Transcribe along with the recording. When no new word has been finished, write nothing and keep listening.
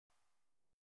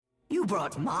You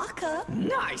brought marker.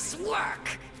 Nice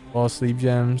work. 4 sleep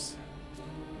gems.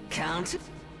 Count.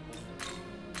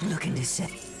 Looking to set.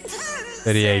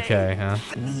 38k, huh?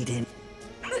 Needed.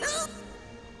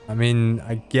 I mean,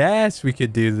 I guess we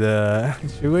could do the...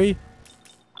 Should we?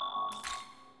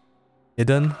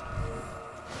 Hidden?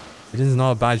 Hidden's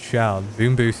not a bad shout.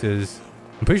 Boom Boost is...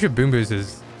 I'm pretty sure Boom Boost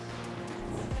is...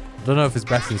 I don't know if it's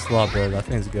best in slot, but I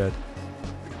think it's good.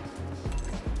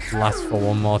 Lasts for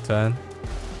 1 more turn.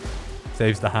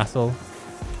 Saves the hassle.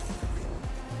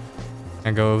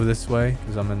 Can't go over this way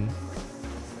because I'm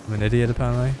an idiot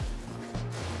apparently.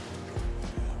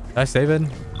 Did I save it?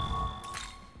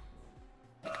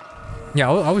 Yeah,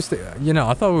 I was, you know,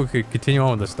 I thought we could continue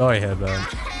on with the story here, but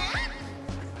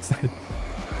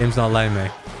game's not letting me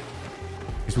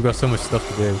because we've got so much stuff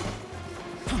to do.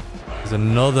 There's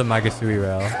another Magasui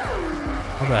rail.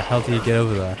 How the hell do you get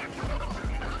over there?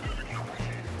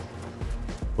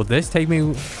 Will this take me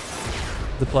to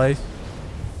the place?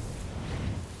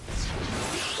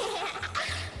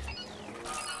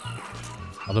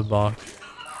 Other box.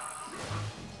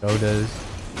 Shoulders.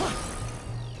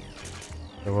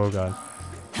 Oh god.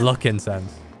 Luck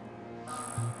incense.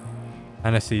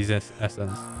 Hennessey's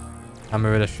essence.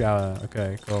 Amarilla shower.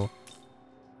 Okay, cool.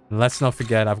 And let's not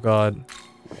forget I've got a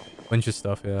bunch of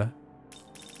stuff here.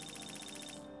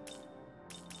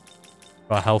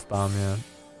 Got a health bomb, yeah.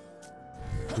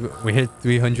 We hit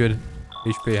 300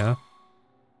 HP, huh?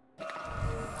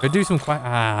 Could do some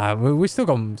quest. We still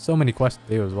got so many quests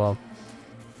to do as well.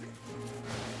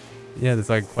 Yeah, there's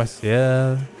like quests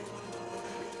here.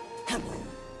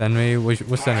 Senri,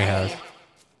 what Senri has?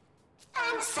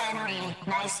 I'm Senri.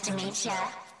 Nice to meet you.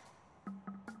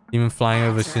 Demon flying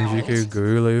over Shinjuku,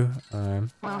 Gurulu.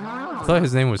 I thought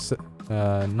his name was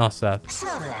not Seth.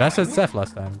 I said Seth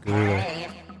last time. Gurulu.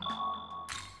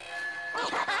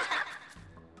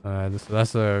 Alright, so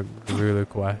that's a Gurulu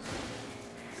quest.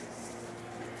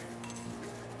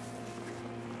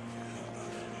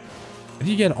 How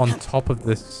do you get on top of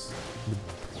this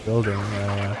building?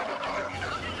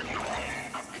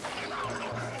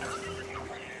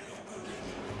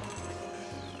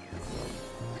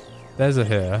 There's a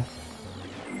here.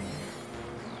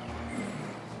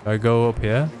 Do I go up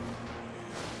here?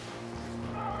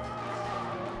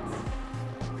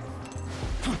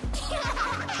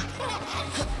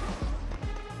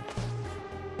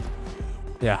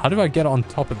 Yeah, how do I get on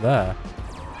top of there?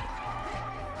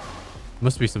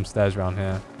 Must be some stairs around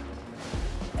here.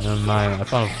 Never mind, I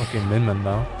found a fucking Minman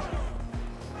though.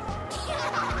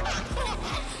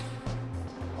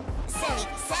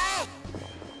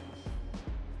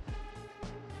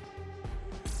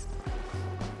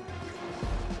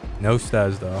 No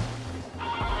stairs though.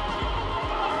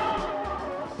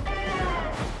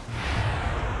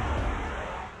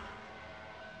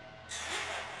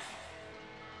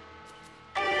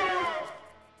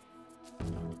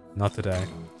 Not today.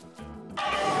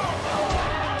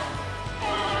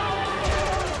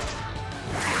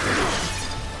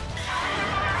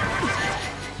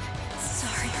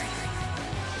 Sorry.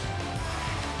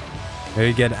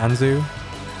 Maybe get Anzu?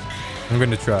 I'm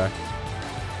gonna try.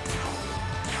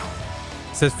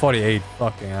 It says 48.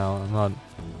 Fucking hell. I'm not.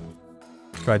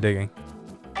 Try digging.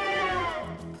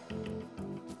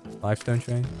 Lifestone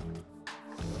train.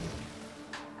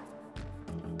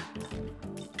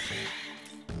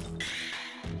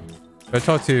 Should I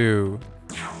talk to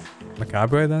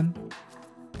Macabre then?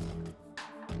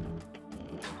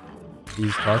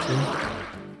 He's touching.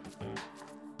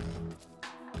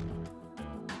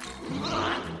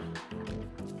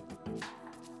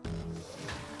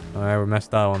 Alright, we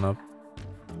messed that one up.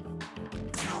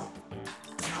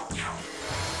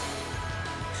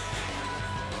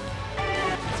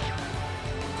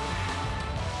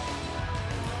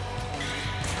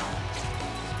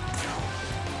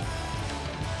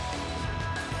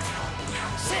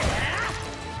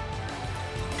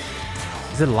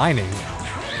 Is it lining?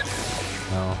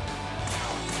 No.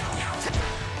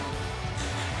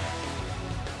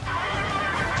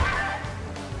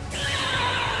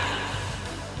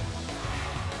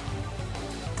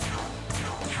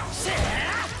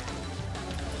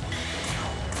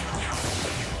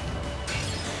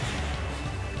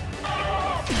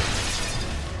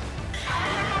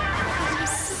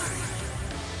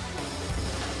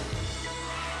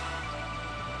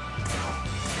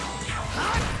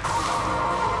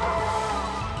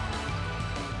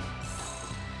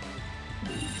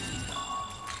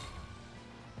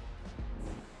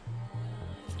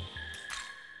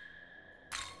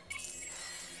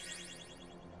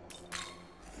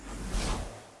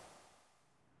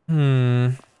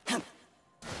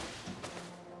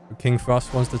 King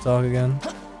Frost wants to talk again.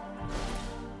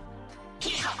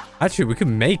 Actually, we could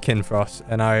make Kinfrost,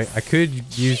 and I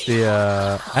could use the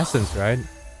essence, right?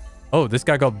 Oh, this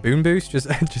guy got boom boost just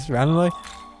just randomly.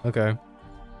 Okay.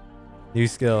 New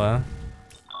skill, huh?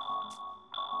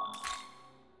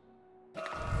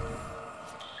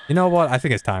 You know what? I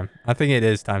think it's time. I think it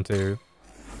is time to...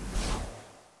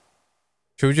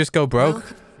 Should we just go broke?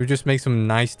 Should we just make some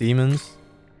nice demons?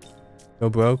 Go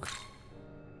broke?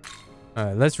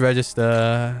 Alright, let's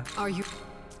register. Are you...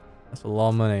 That's a lot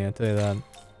of money, I'll tell you that.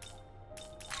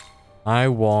 I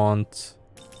want...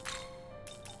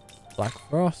 Black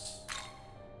Frost.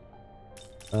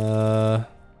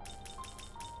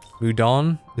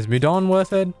 Mudon. Is Mudon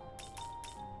worth it?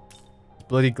 Is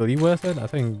Bloody Glee worth it? I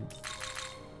think...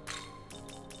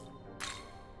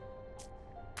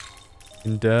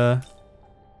 And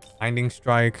Binding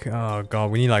Strike. Oh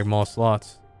god, we need like more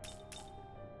slots.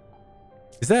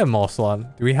 Is there more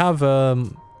slot? Do we have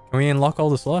can we unlock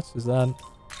all the slots? Is that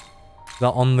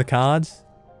on the cards?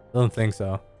 I don't think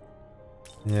so.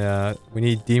 Yeah, we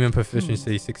need Demon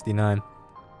Proficiency 69.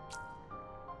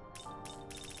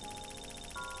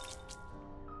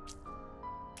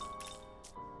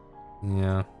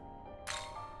 Yeah.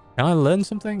 Can I learn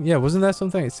something? Yeah, wasn't there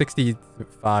something? It's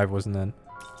 65, wasn't it?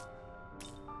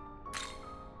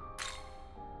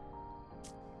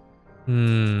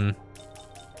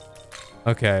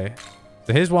 Okay.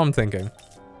 So here's what I'm thinking.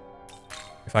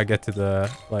 If I get to the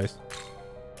place.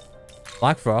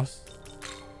 Black Frost.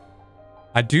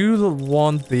 I do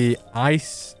want the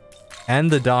ice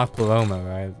and the dark pleroma,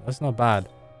 right? That's not bad.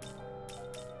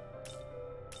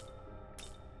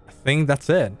 I think that's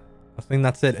it. I think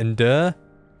that's it. Endure.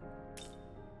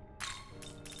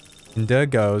 Endure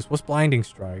goes. What's Blinding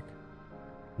Strike?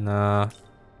 Nah.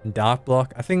 Dark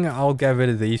Block. I think I'll get rid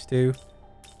of these two.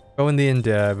 Go in the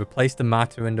Endure. Replace the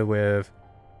Maturinder with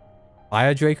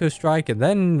Fire Draco Strike. And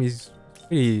then he's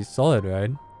pretty solid, right?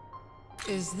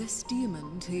 Is this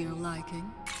demon to your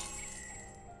liking?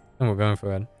 And we're going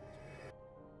for it.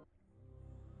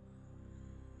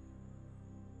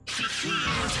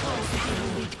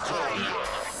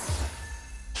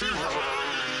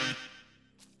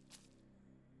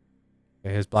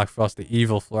 Okay, here's Black Frost, the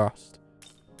evil Frost.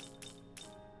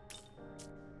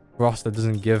 Frost that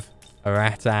doesn't give a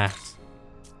rat's ass.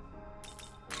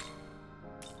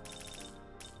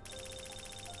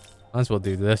 Might as well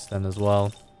do this then as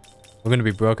well. We're going to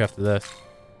be broke after this.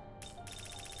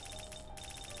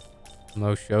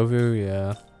 Mo Shovu,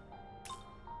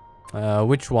 yeah.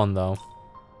 Which one though?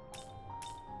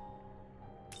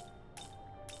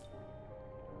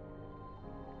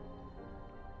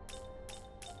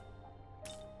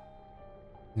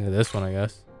 Yeah, this one, I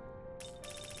guess.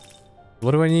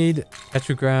 What do I need?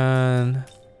 Tetragran.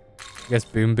 I guess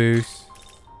Boom Boost.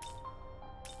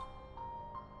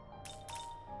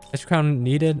 Tetragran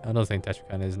needed? I don't think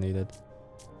Tetragran is needed.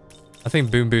 I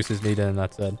think Boom Boost is needed and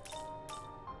that's it.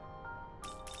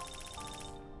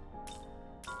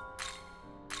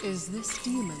 Is this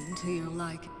demon to your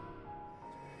liking?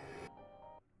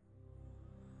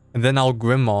 And then I'll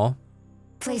Grimoire.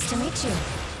 Pleased to meet you.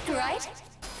 Right?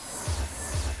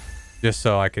 Just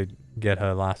so I could get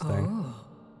her last thing. Oh.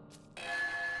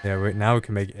 Yeah, now we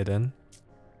can make Iden.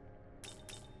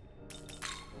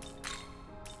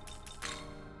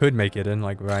 Could make Iden,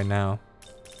 like right now.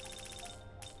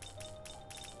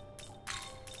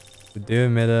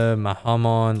 Duamitter,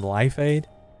 Mahamon, Life Aid.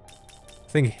 I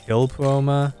think Hill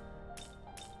Proma.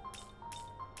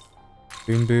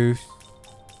 Boom Boost.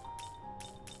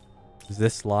 Does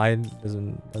this slide? That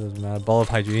doesn't matter. Ball of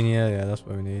Hygenia, yeah, that's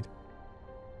what we need.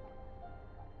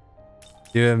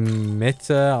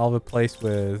 Duamitter, I'll replace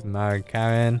with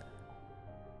Marikarin.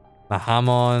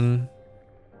 Mahamon.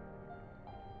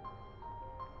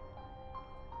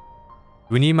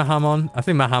 Do we need Mahamon? I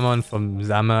think Mahamon from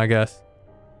Zama, I guess.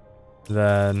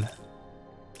 Then...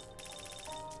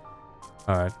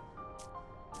 Alright.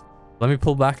 Let me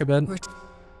pull back a bit.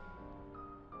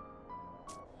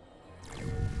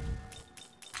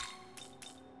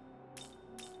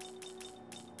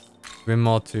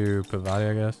 Grimoire to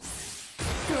Pavati, I guess.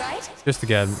 Right? Just to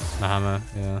get Mahama,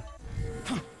 yeah.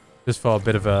 Just for a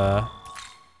bit of a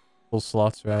full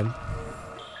slots, right?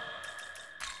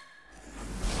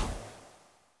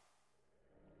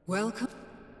 Welcome.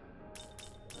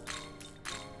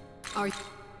 Are you...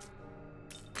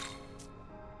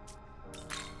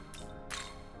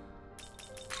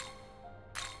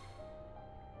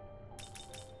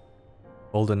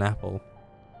 Golden Apple.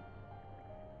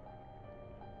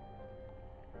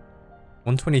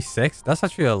 126? That's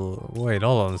actually a... Wait,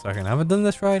 hold on a second. Have I done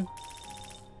this right?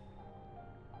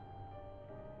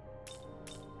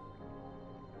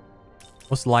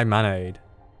 What's Light Mana Aid?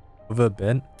 Over a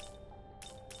bit?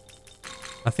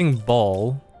 I think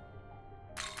ball.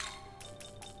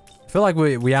 I feel like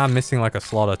we are missing like a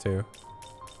slot or two.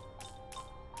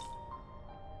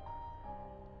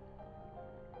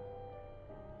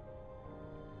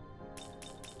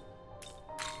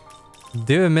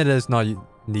 Do admit it's not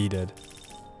needed.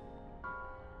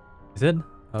 Is it?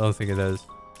 I don't think it is.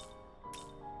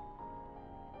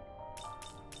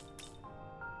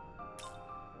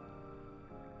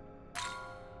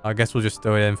 I guess we'll just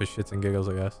throw it in for shits and giggles,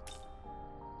 I guess.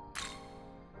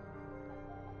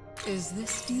 Is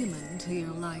this demon to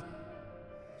your like?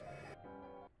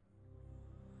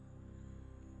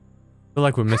 I feel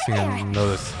like we're missing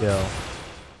another skill.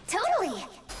 Totally.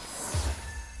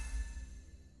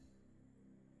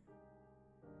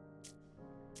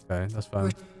 Okay, that's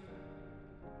fine.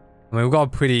 I mean, we've got a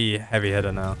pretty heavy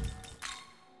hitter now.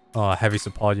 Oh, a heavy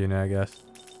support unit, I guess.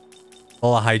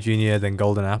 All a Hygienia, then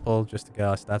Golden Apple, just to get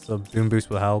our stats up. Boom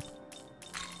Boost will help.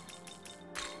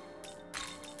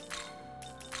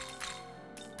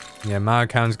 Yeah, my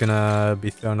account's gonna be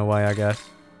thrown away, I guess.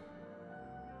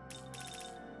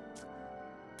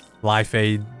 Life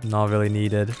Aid, not really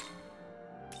needed.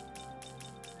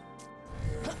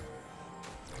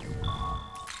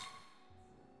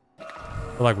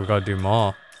 I feel like we gotta do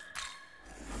more.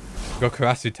 We got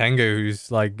Karasu Tengu,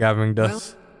 who's like gathering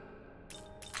dust.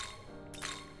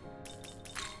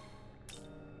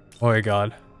 Oh my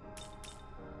god.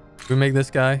 Can we make this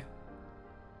guy?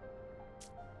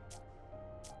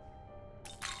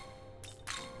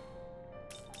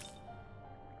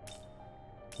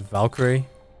 Valkyrie.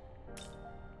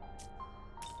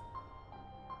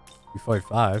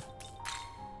 245.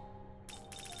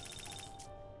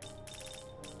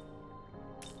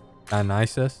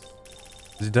 Dionysus.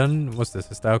 Is it done? What's this?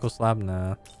 Hysterical slab?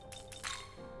 Nah.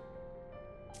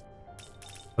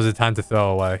 Was it time to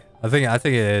throw away? I think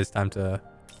it is time to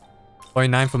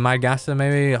 0.9 for Madagascar,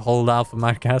 maybe? Hold out for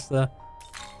Madagascar?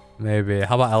 Maybe.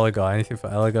 How about Eligor? Anything for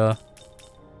Eligor?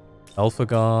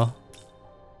 Elphagor?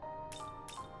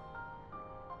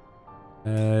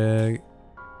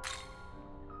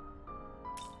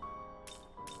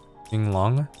 King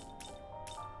Long?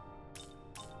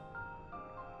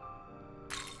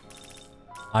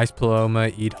 Ice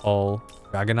Paloma, Eat Hole,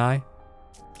 Dragon Eye?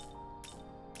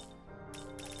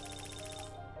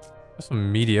 That's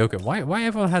some mediocre. Why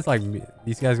everyone has like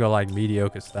these guys got like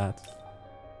mediocre stats?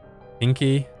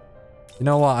 Kinky? You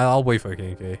know what? I'll wait for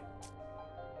Kinky.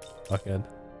 Fuck it.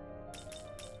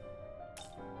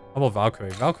 How about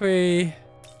Valkyrie? Valkyrie.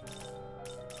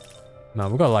 No,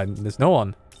 we got like there's no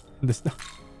one. There's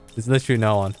literally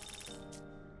no one.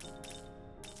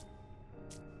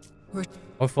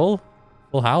 Oh,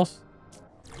 full house.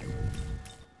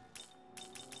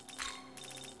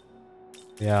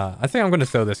 Yeah, I think I'm gonna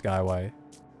throw this guy away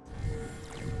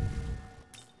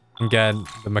and get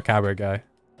the Macabre guy.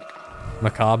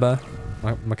 Macabre.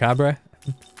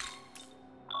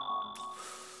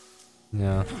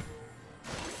 Yeah.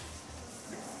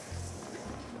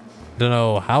 Don't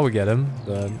know how we get him,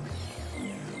 but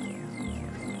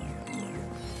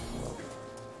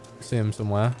see him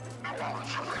somewhere.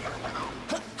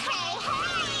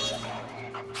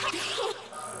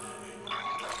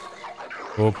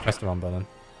 Oh, press the wrong button.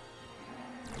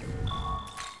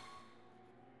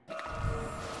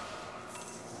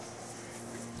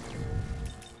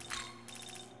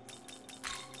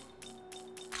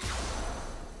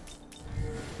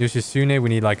 Yoshitsune, we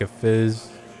need like a Fizz.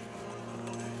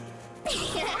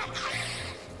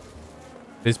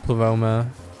 Fizz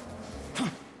Pleroma.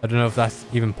 I don't know if that's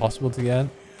even possible to get.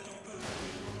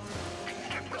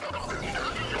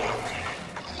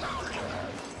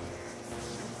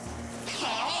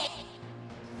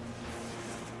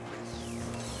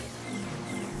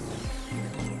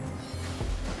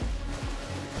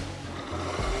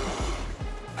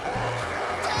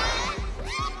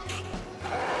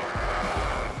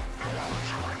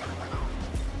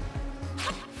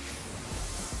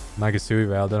 Magasui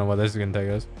Rail, don't know what this is gonna take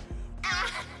us.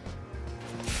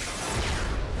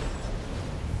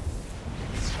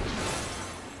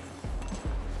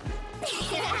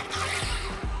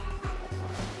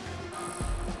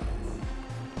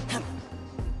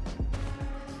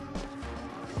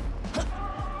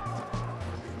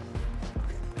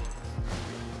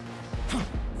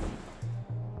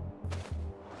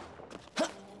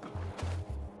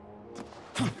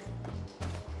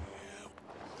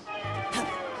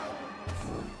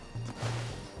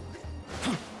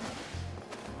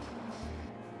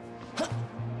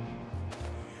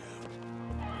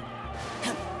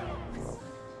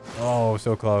 Oh,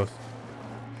 so close.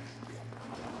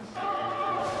 Can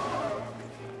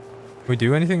we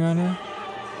do anything right now?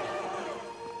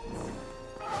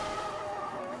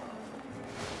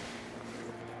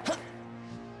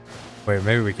 Wait,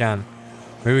 maybe we can.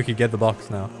 Maybe we could get the box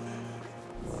now.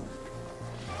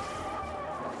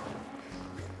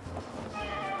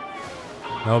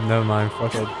 Nope, never mind.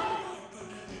 Fuck it.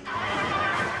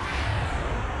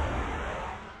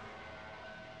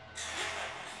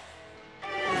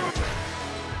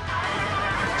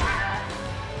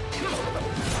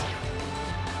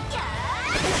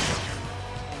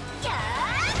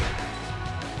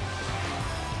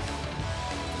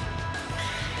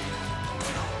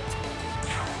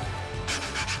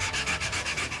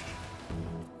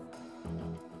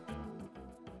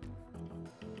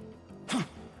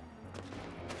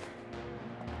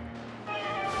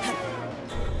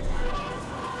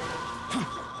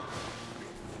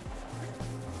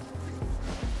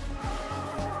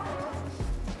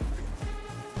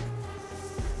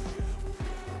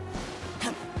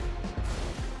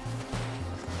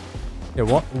 Yeah,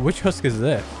 what? Which husk is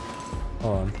this?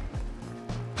 Hold on.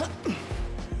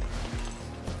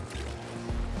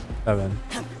 7.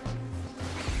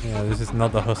 Yeah, this is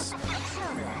not the husk.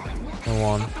 No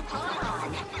one.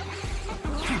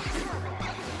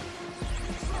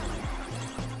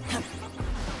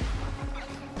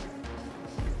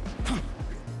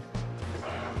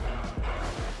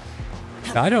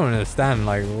 I don't understand,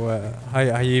 like,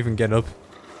 how you even get up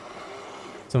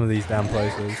some of these damn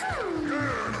places.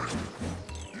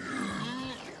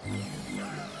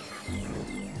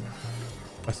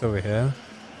 What's over here?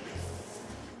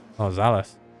 Oh,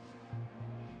 Zalis.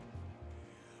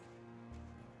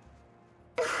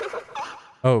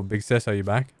 Oh, Big Sis, are you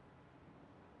back?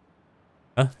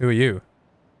 Huh? Who are you?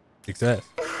 Big Sis.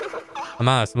 I'm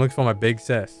Alice. I'm looking for my Big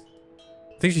Sis.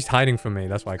 I think she's hiding from me.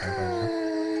 That's why I can't find her.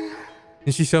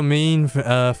 Is she so mean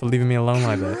for leaving me alone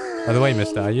like this? By the way,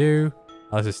 mister, are you...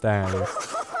 Alice is staring at you.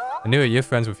 I knew it. You're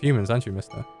friends with humans, aren't you,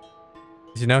 mister?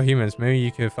 If you know humans, maybe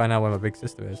you could find out where my big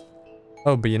sister is.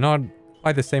 Oh, but you're not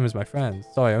quite the same as my friends.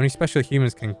 Sorry, only special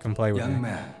humans can play with me. Young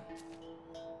man.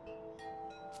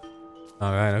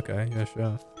 Alright, okay. Yeah,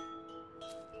 sure.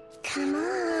 Come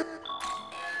on.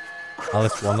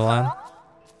 Alice Wonderland?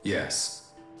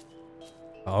 Yes.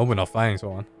 Oh, we're not fighting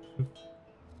someone.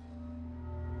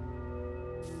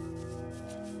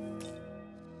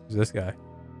 Who's this guy?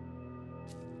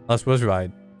 Alice was right.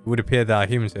 It would appear there are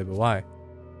humans here, but why?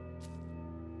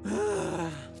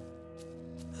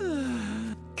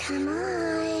 Come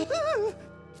on.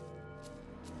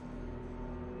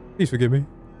 Please forgive me.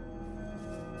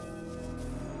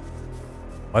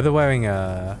 Why are they wearing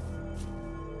a...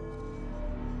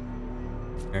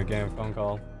 Getting a phone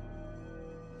call.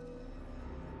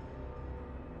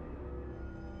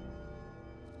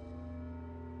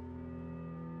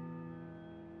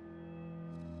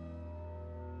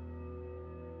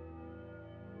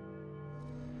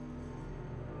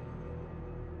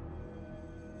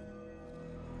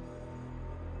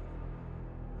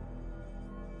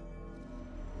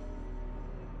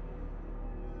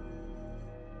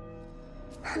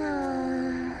 Come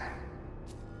on.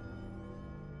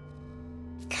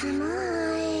 Come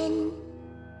on.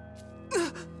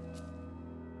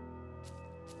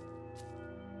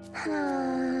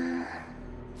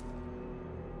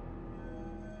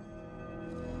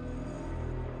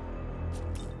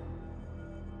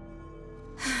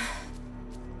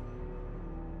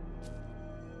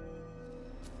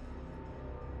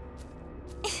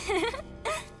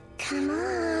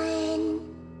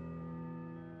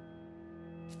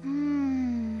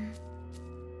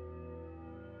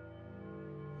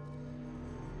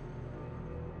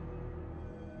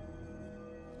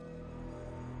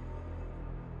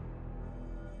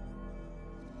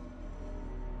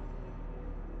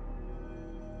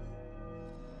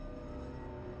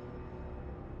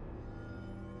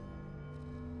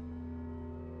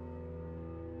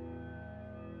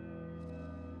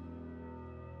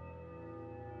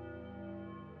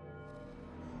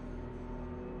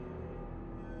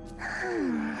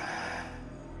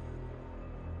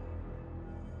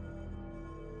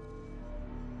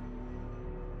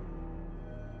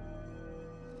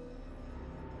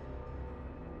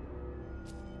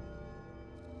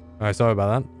 Alright, sorry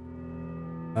about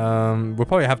that. We'll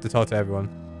probably have to talk to everyone.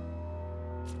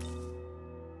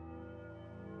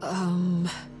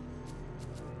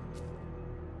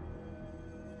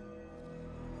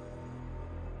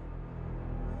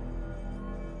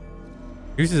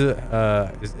 Who's is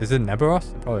it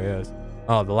Neberos? It probably is.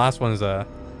 Oh, the last one's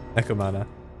Necromana.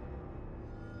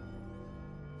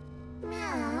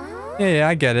 Yeah,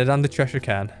 I get it. I'm the treasure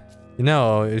can. You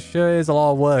know, it sure is a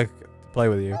lot of work to play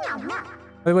with you.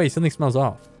 Wait, wait, something smells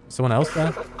off. Is someone else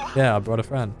there? Yeah, I brought a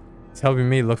friend. He's helping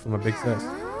me look for my big sis.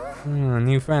 A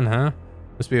new friend, huh?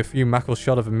 Must be a few mackerel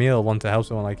short of a meal want to help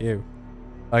someone like you.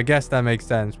 I guess that makes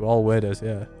sense. We're all weirdos,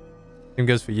 yeah. Same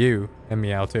goes for you and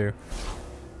Meow too.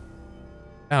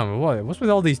 Damn, what's with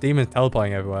all these demons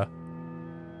teleporting everywhere?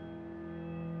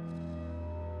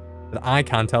 But I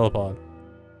can't teleport.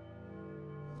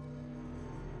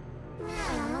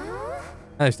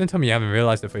 Alice, don't tell me you haven't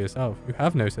realized it for yourself. You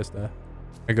have no sister.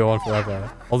 I go on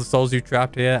forever. All the souls you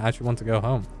trapped here actually want to go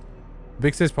home.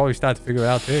 Big sis probably started to figure it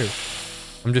out too.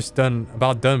 I'm just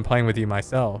about done playing with you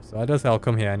myself, so I don't think I'll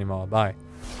come here anymore. Bye.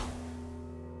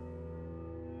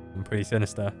 I'm pretty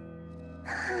sinister.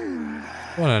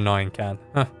 What an annoying cat.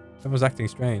 Huh. Everyone's acting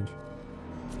strange.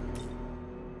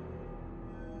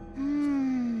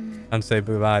 And say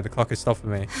bye-bye. The clock has stopped for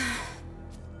me.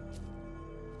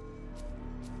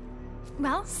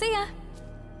 Well, see ya.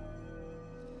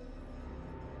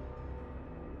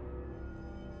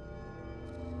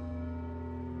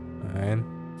 Alright.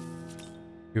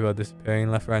 People are disappearing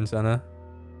left, right, and center.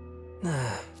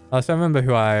 Also, I remember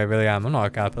who I really am. I'm not a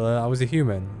caterpillar. I was a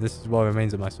human. This is what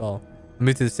remains of my soul. I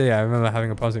moved to the city. I remember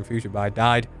having a promising future, but I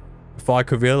died before I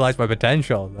could realize my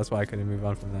potential. That's why I couldn't move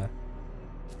on from there.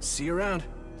 See you around.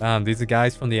 Damn, these are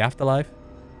guys from the afterlife.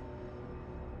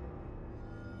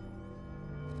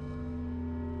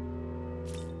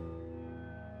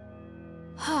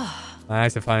 My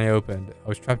eyes have finally opened. I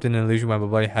was trapped in an illusion where my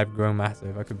body had grown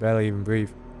massive. I could barely even breathe.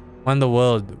 Why in the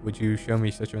world would you show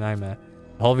me such a nightmare?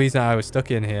 The whole reason I was stuck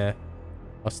here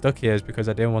is because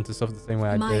I didn't want to suffer the same way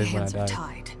I did when I died.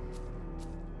 Tied.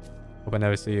 Hope I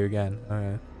never see you again.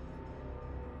 Okay.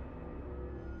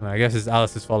 I guess it's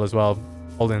Alice's fault as well,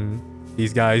 holding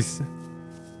these guys.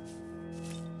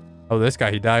 Oh, this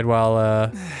guy, he died while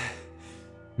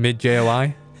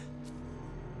mid-JOI.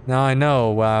 Now I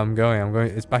know where I'm going.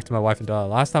 It's back to my wife and daughter.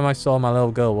 Last time I saw my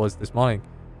little girl was this morning.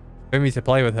 She took me to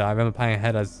play with her. I remember planning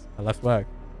ahead as I left work.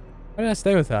 Why did I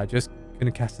stay with her? I just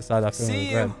couldn't cast aside that feeling of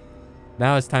regret.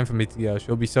 Now it's time for me to go.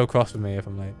 She'll be so cross with me if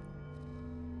I'm late.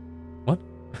 What?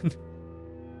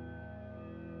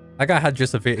 That guy had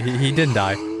just a he didn't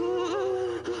die.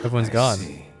 Everyone's gone.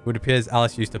 It would appear as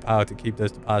Alice used the power to keep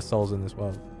those departed souls in this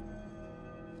world.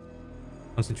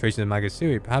 Concentration of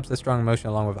Magasui. Perhaps the strong emotion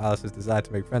along with Alice's desire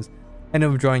to make friends end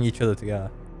up drawing each other together.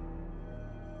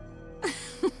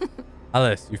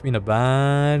 Alice, you've been a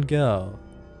bad girl.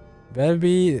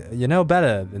 You know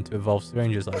better than to involve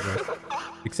strangers like this.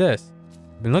 Exist.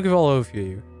 I've been looking all over for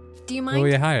you. Do you Where mind? were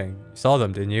you hiding? You saw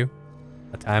them, didn't you?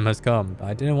 The time has come, but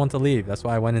I didn't want to leave. That's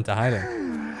why I went into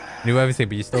hiding. Knew everything,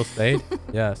 but you still stayed?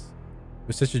 Yes. It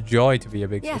was such a joy to be a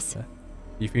big sister.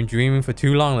 You've been dreaming for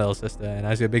too long, little sister, and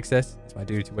as your big sis, it's my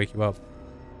duty to wake you up.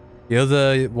 The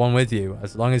other one with you,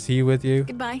 as long as he's with you,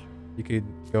 Goodbye. you could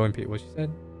go in peace. What she said?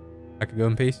 I could go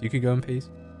in peace. You could go in peace.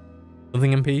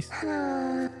 Something in peace.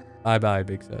 Bye-bye,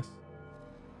 big sis.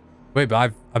 Wait,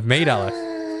 but I've made Alice.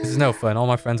 This is no fun. All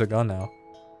my friends are gone now.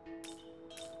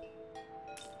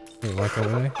 Wait, why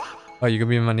can't we? Oh, you're gonna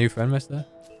be my new friend, mister?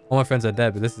 All my friends are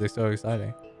dead, but this is so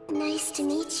exciting. Nice to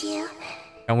meet you.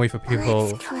 Can't wait for people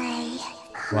Let's play.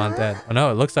 who aren't dead. Oh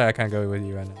no, it looks like I can't go with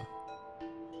you right now.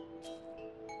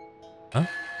 Huh?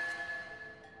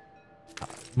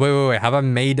 Wait. Have I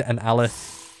made an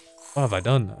Alice? What have I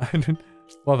done?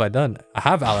 What have I done? I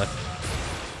have Alice.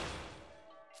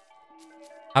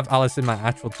 I have Alice in my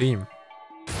actual team.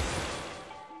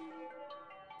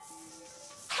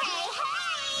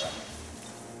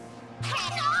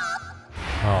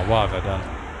 Oh, what have I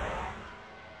done?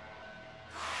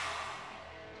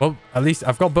 Well, at least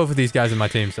I've got both of these guys in my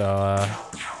team, so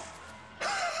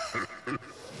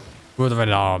Word of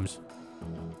alarms.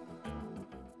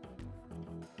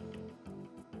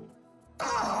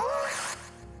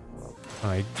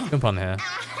 Alright, jump on here.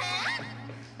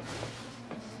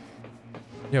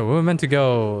 Yeah, we were meant to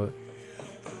go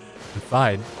and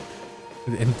fight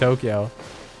in Tokyo.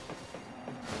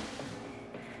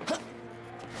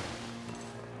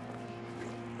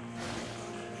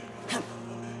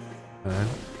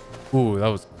 Ooh, that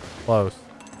was close.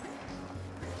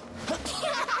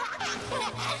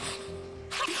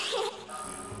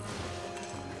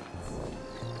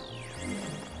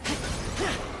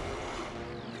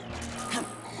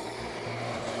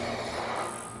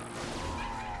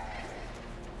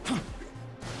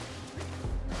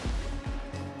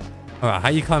 Alright, how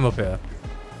you climb up here?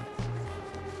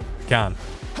 You can.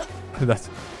 That's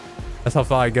how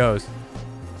far it goes.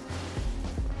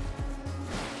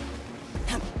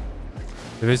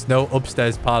 There is no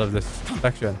upstairs part of this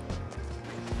section.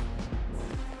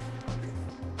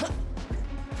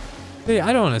 Hey,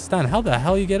 I don't understand. How the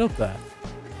hell you get up there?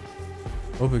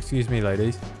 Oh, excuse me,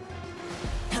 ladies.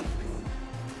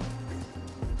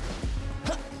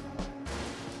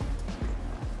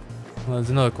 Well,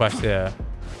 there's another quest here.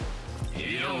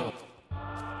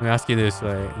 Let me ask you this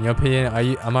way. In your opinion,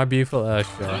 am I beautiful?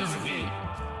 Sure.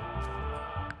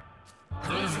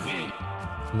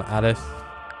 I'm Alice.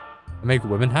 I make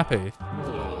women happy.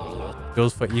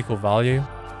 Girls for equal value.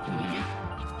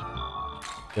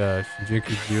 The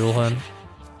Shinjuku Jewel Hunt.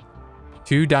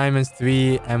 2 diamonds,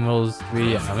 3 emeralds,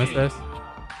 3 amethysts.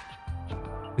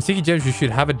 In Seeking Gems, you should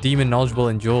have a demon knowledgeable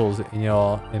in jewels in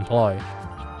your employ.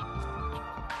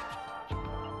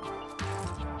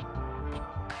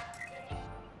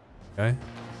 Okay.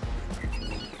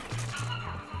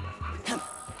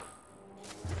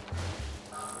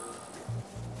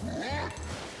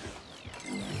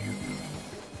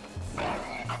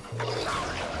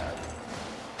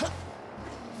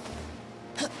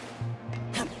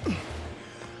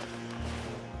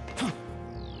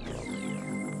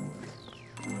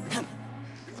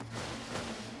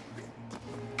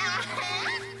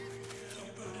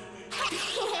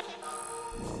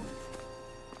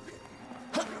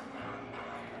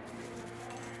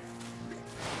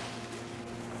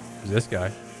 This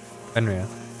guy, Henry.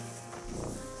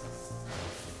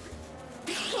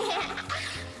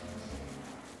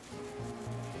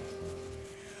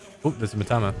 Oh, there's a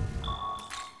Matama.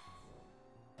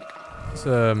 It's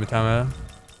a Matama.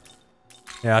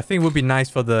 Yeah, I think it would be nice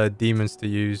for the demons to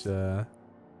use.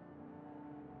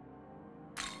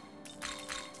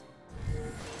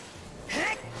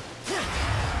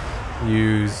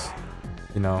 Use,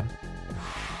 you know,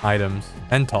 items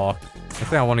and talk. I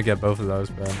think I want to get both of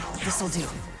those, but This'll do.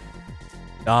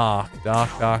 dark.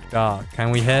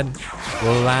 Can we hit?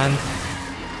 We'll land.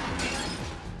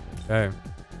 Okay.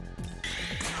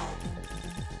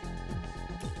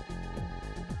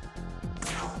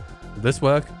 Will this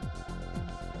work?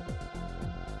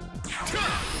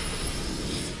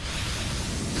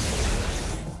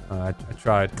 I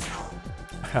tried.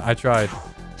 I tried.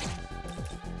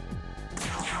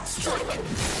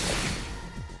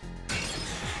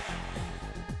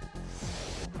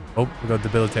 Oh, we got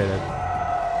debilitated.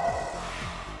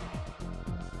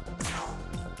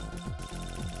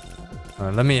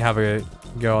 Alright, let me have a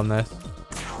go on this.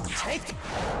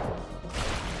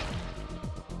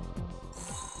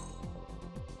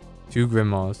 Two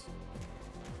Grimoires.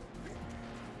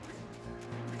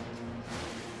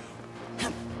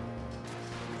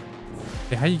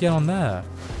 Hey, how you get on there?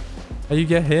 How you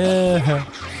get here? How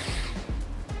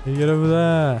you get over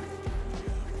there?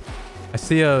 I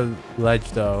see a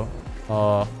ledge though.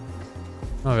 Oh,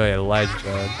 not really a ledge,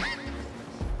 but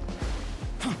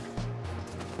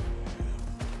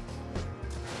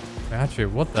actually,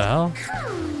 what the hell?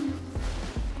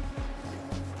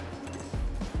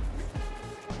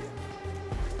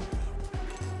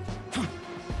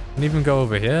 Can even go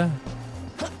over here?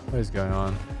 What is going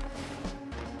on?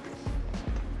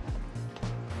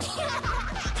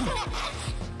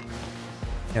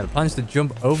 Yeah, the plan is to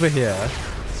jump over here.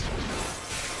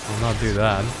 I'll not do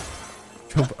that.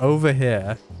 Jump over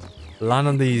here, land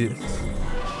on these,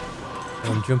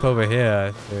 and jump over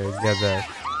here to get this.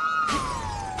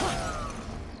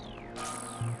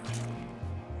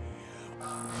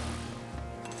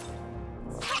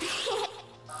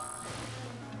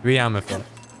 Three amethyst.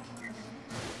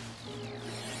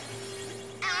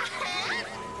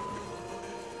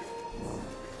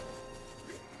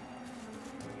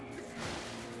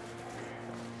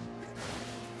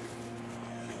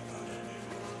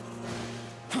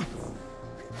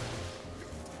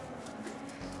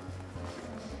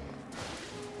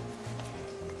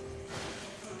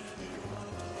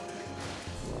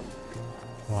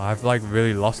 Well, I've like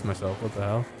really lost myself. What the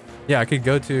hell? Yeah, I could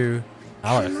go to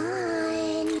Alice.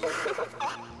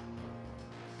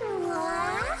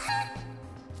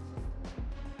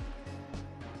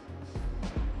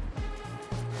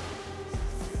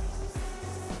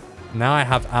 Now I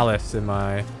have Alice in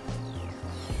my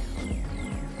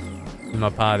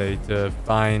party to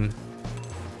find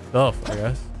stuff, I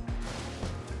guess.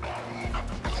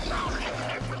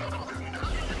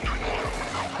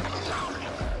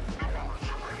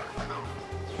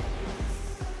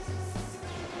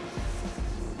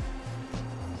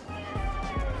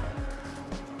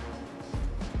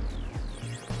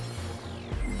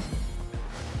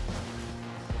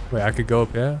 Wait, I could go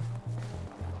up here?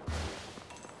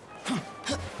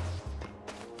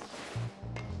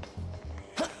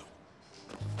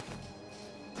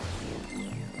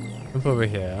 Jump over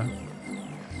here.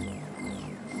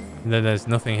 And then there's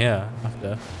nothing here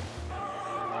after.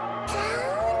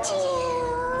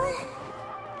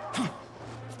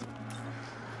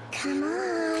 Come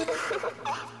on.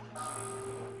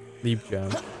 Leap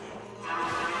jump.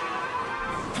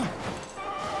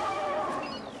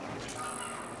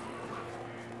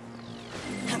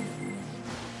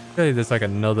 Surely there's like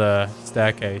another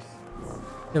staircase.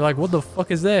 You're like, what the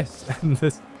fuck is this?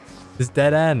 this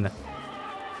dead end.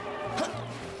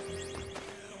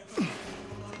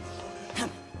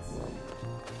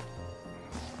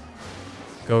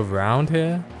 Go around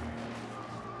here?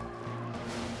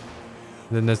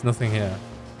 Then there's nothing here.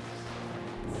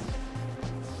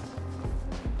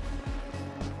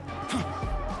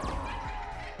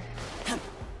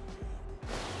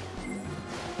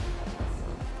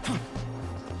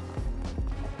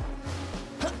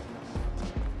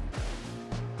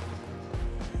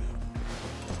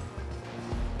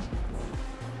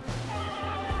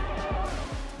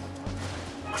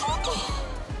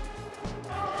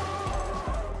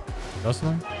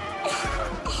 Something?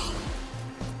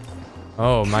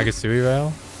 Oh, Magasui rail?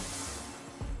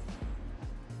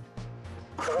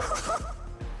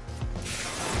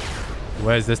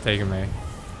 Where's this taking me?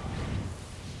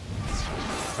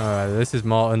 Alright, this is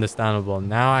more understandable.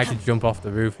 Now I can jump off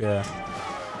the roof here.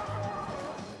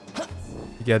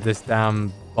 To get this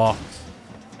damn box.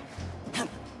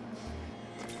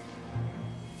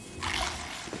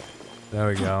 There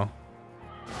we go.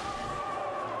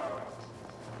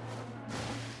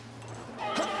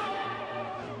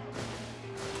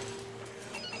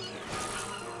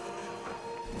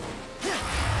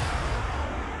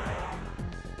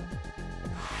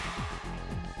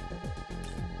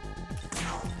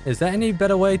 Is there any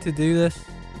better way to do this?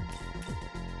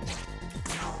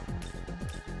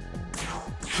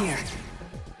 Here.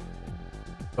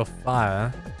 For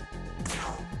fire?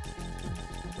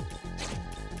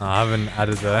 Oh, I haven't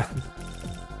added the...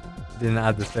 Didn't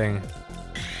add the thing.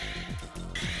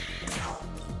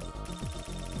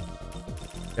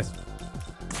 Guess...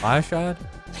 Fire shard?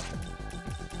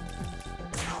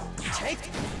 Take.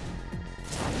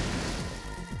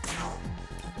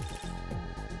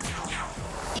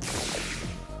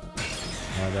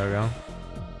 Oh, there we go.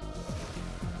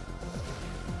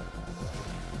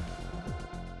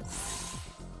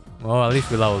 Well, at least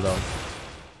we leveled up.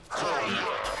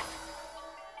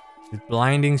 Is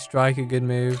blinding strike a good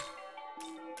move?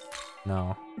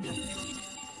 No.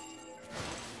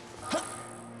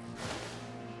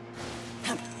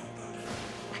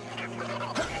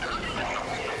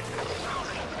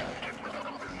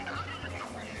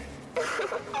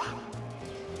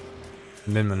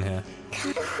 Minman here.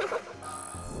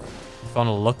 Found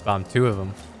a luck bomb, 2 of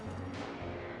them.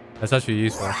 That's actually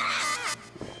useful. How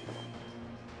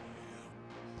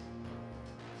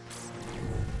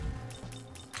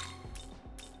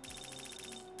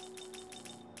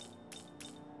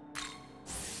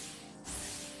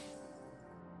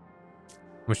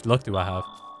much luck do I have?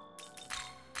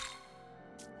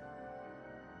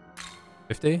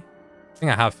 50? I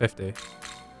think I have 50.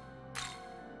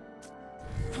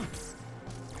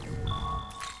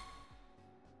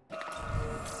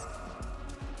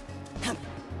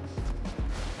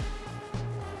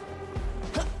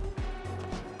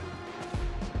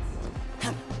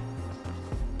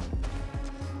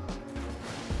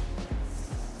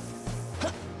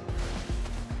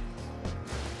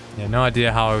 Yeah, no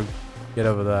idea how I get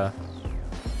over there.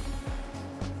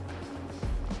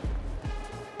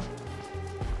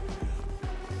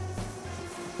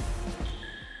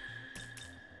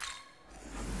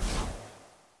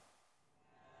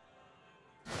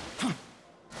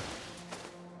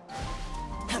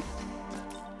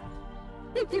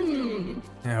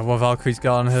 Yeah, what Valkyrie's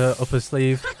got on her upper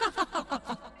sleeve?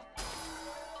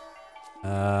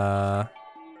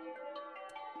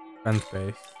 Strength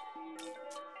base.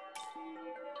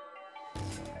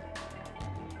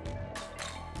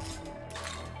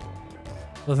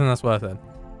 I don't think that's worth it.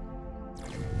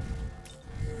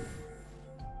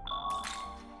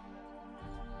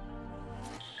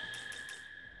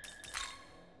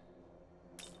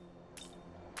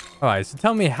 Alright, so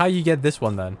tell me how you get this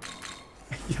one then.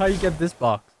 How you get this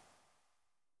box.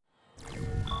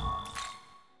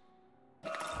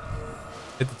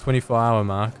 Hit the 24-hour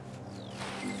mark.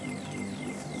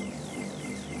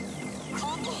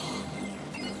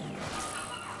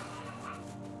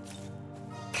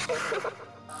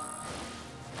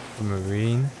 The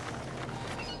marine.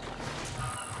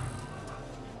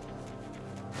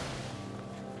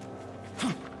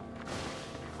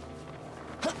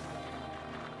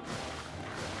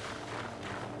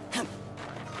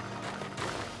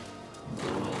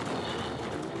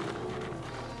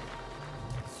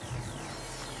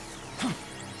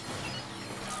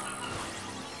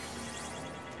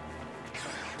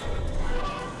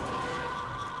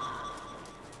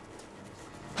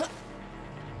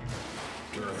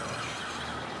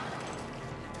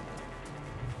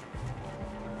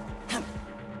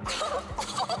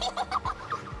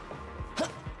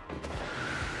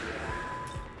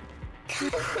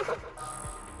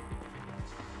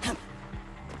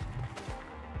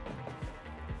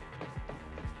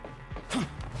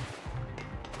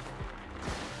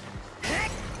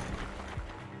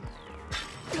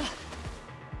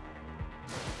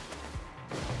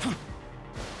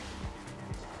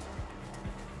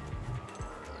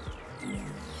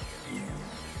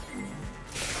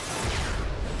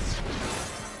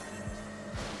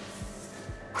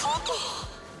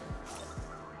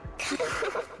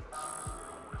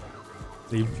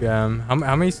 Sleep gem.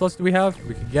 How many slots do we have?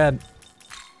 We could get...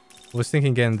 I was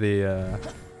thinking getting the...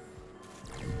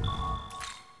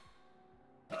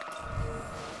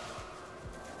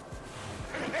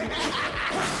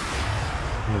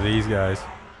 one of these guys.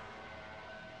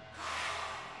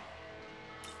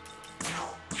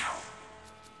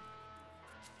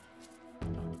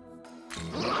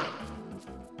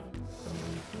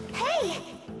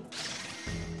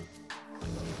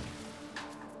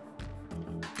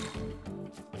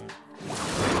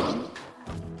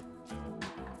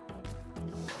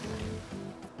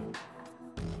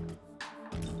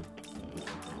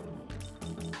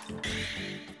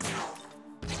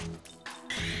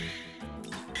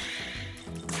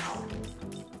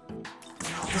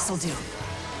 This'll do.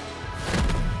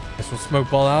 Guess we'll smoke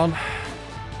ball out.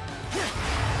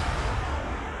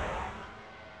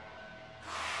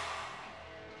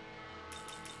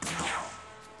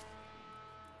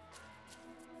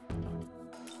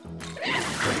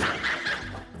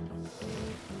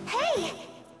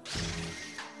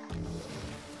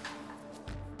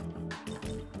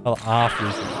 Oh, after.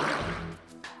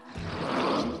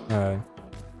 Alright.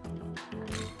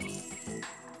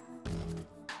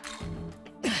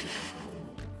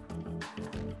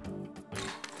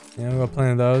 Yeah, we got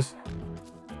plenty of those.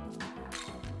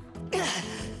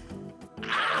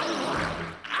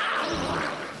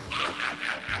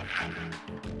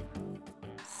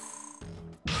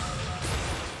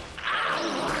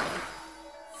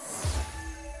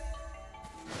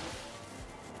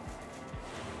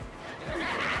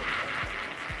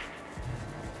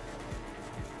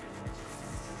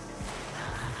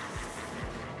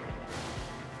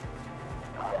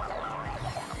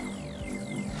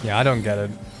 Yeah, I don't get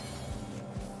it.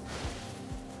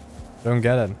 Don't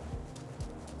get it.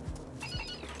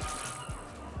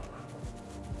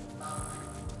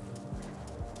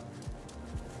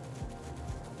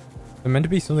 There meant to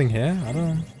be something here? I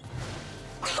don't know.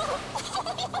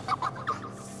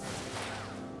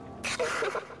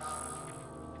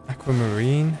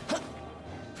 Aquamarine?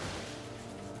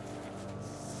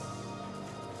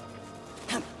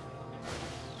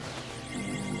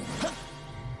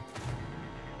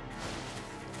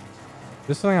 Is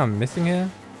there something I'm missing here?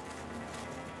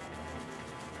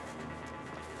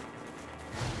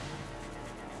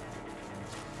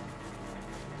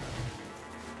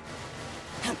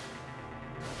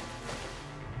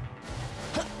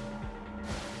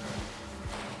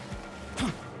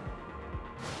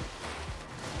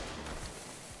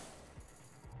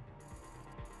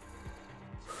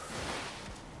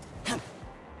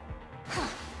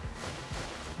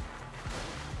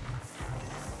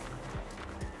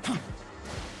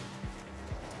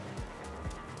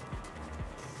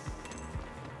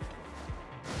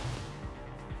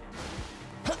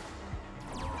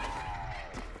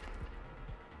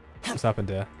 What's happened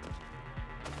there?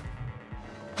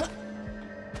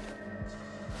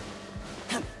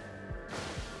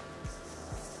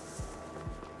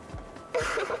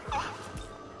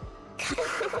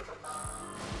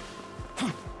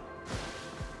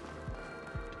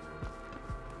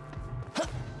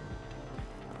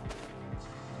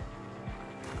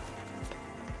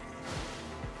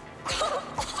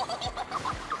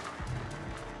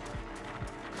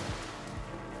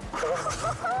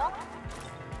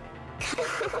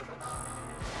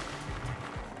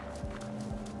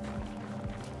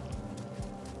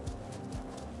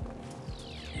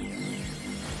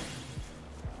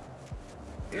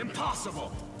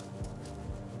 Impossible!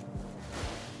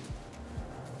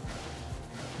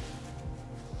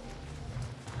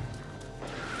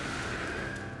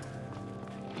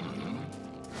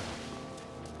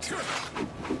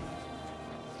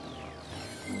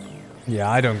 Yeah,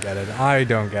 I don't get it. I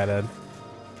don't get it.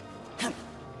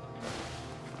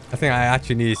 I think I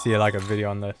actually need to see like a video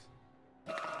on this.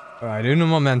 Alright, uno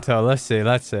momento. Let's see.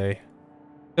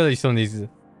 Really some of these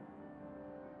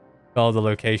spell the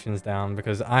locations down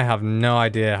because I have no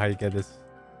idea how you get this.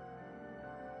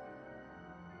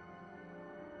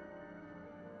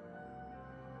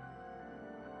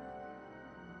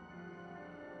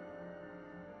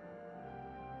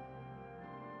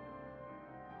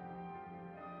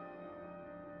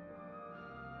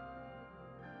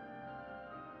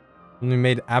 We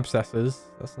made abscesses.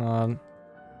 That's not...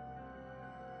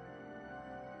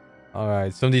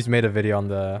 Alright, somebody's made a video on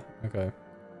the... Okay.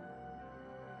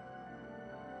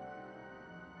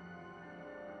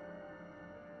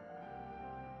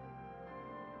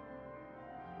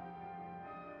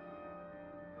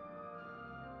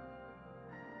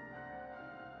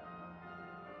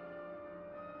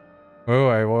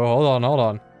 Wait, hold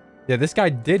on. Yeah, this guy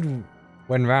did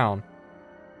win round.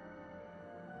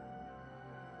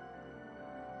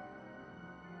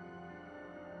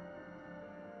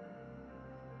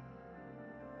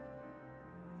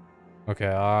 Okay,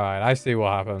 alright. I see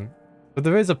what happened. But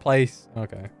there is a place.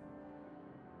 Okay.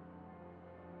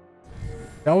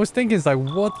 I was thinking, it's like,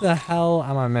 what the hell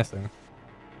am I missing?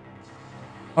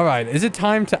 Alright, is it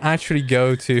time to actually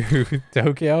go to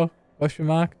Tokyo? Question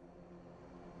mark?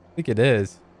 I think it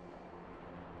is.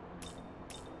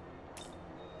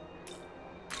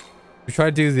 We try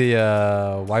to do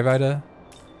the Y Rider.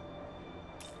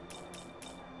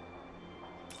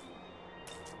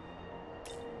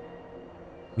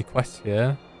 Any quests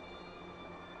here?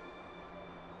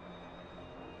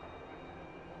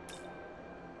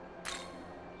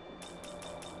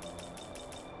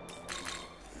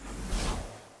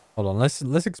 Hold on,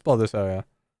 let's explore this area.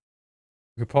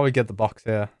 We could probably get the box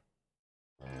here.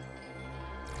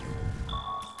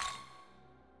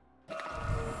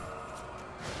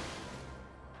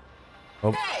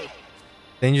 Oh.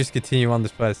 Then just continue on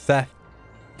this place. Seth,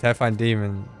 terrifying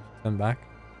demon, turn back.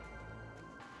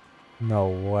 No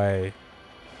way.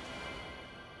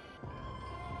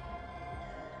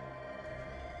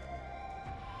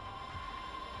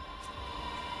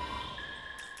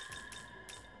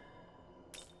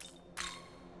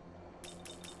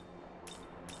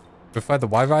 If we fight the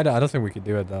Y Rider, I don't think we could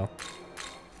do it though.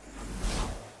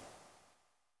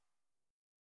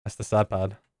 That's the sad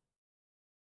part.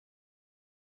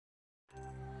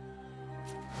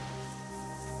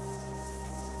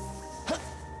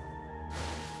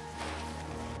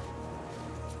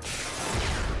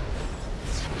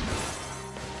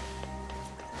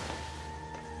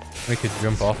 We could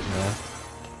jump off from there.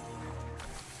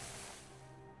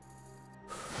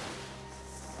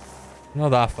 Not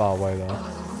that far away though.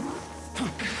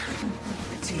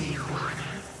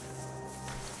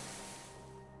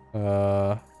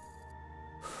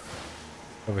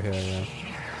 Over here, yeah.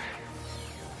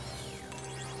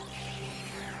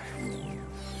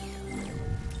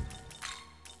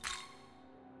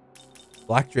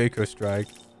 Black Draco Strike.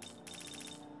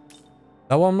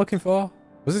 That what I'm looking for?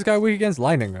 Was this guy weak against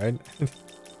lightning, right?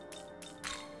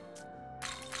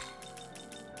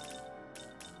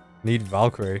 Need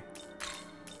Valkyrie.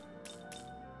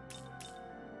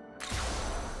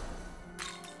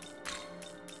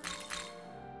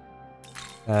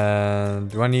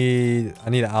 And do I need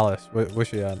Alice. Where's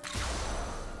she at?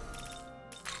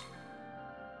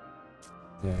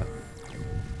 Yeah.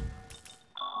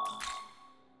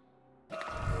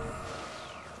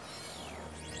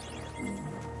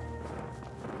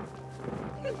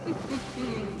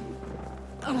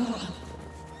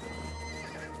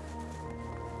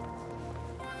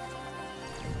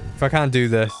 If I can't do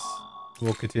this,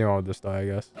 we'll continue on with this though, I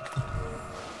guess.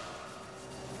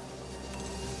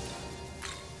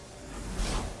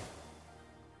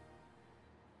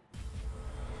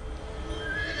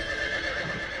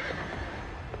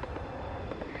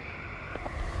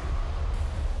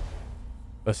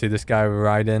 Let's see this guy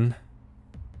ride in.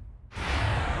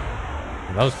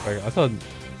 That was quick. I thought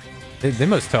they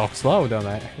must talk slow, don't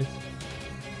they?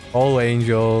 All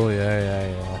Angel,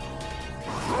 yeah.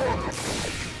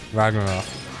 Ragnarok.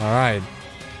 Alright.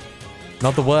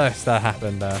 Not the worst that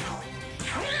happened there.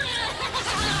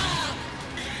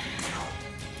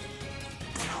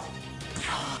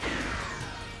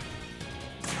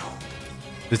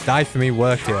 This die for me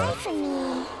worked here.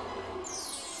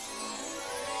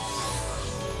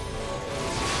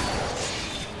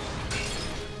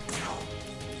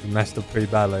 Messed up pretty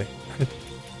badly.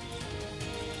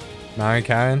 Mary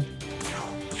Karen.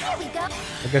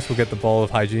 I guess we'll get the ball of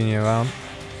hygiene around.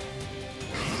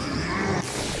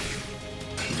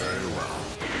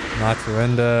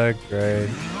 Maturinda, great.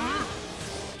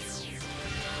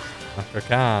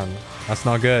 African. That's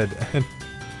not good.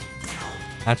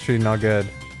 Actually not good.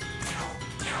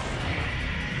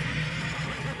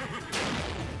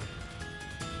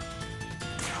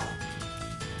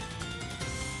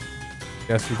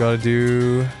 Guess we gotta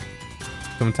do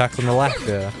some attacks on the left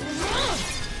here.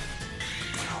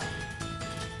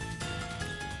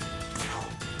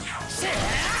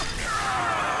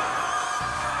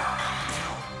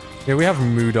 Yeah, we have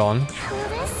mood on.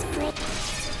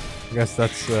 I guess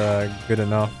that's good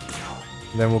enough.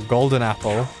 Then we'll golden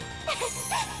apple.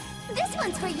 This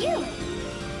one's for you.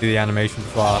 Do the animation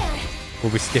before.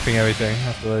 We'll be skipping everything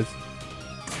afterwards.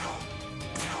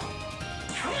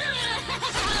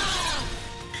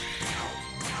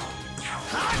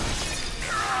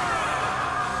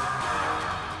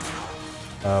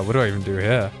 What do I even do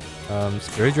here?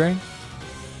 Spirit Drain?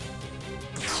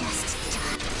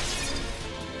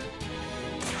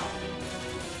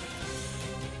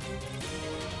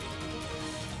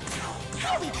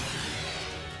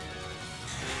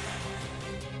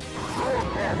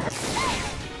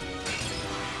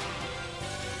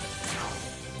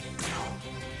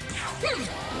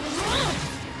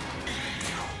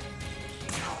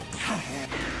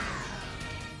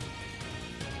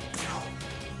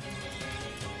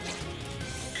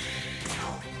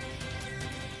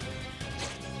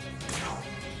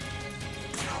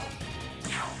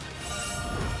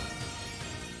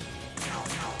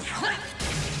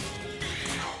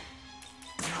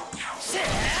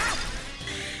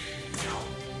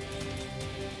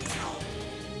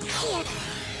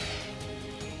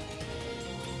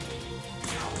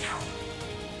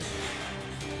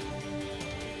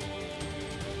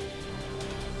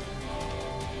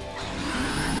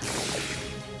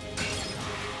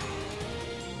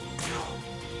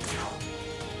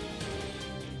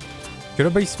 Should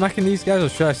I be smacking these guys or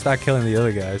should I start killing the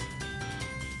other guys?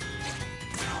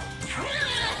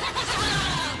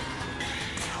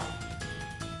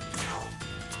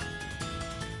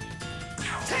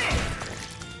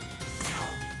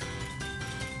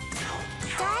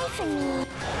 Die for me.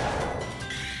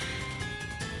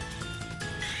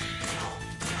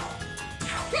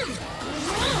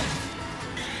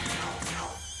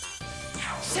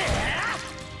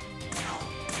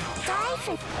 Die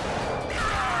for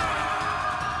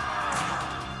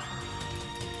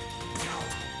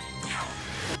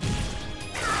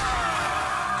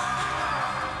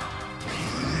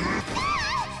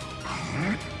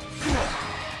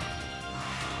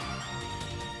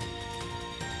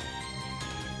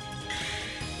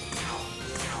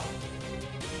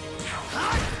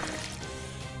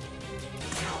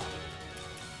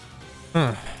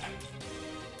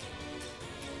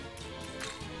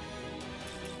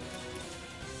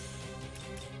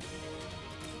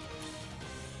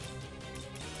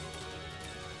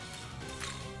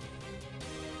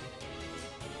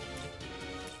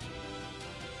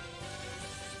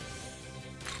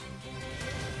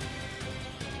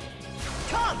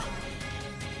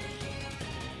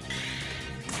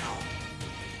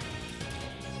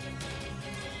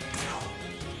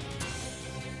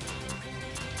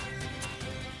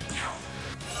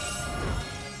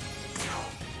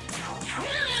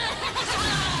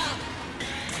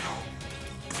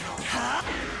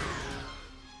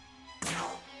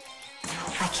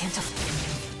I can't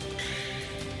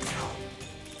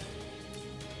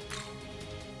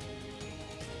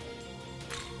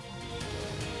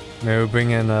Maybe we'll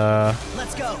bring in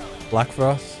Let's go. Black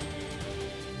Frost.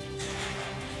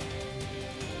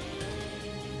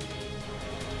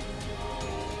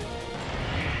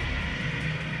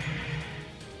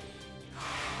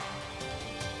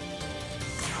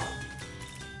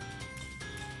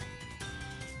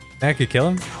 I could kill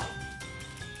him.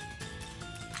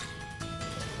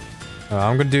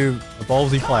 I'm gonna do a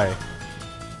ballsy play.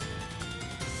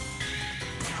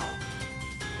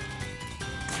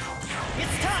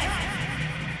 It's time.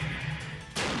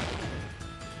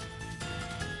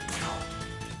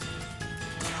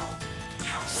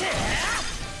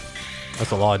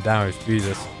 That's a lot of damage,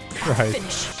 Jesus Christ.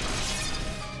 Finish.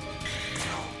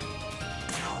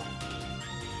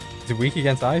 Is it weak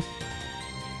against ice?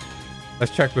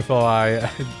 Let's check before I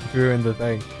ruin the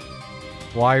thing.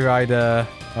 Y Rider.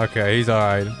 Okay, he's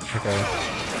alright. Okay.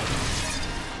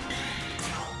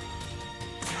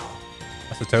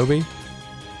 That's a Toby.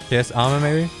 Yes, armor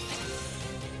maybe?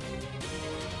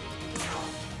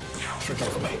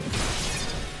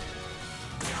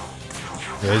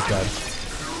 Yeah, he's dead.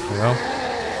 There we go.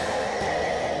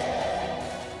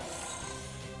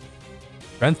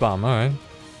 Strength bomb, alright.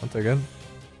 I'll take it.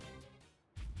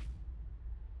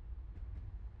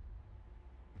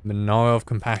 Menorah of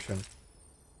Compassion.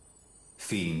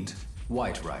 Fiend,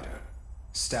 White Rider.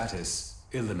 Status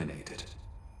eliminated.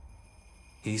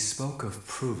 He spoke of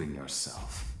proving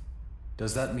yourself.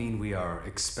 Does that mean we are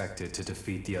expected to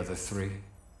defeat the other three?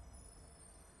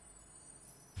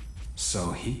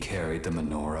 So he carried the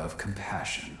Menorah of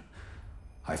Compassion.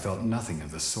 I felt nothing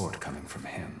of the sort coming from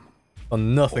him. Oh,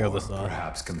 nothing of Or the sort.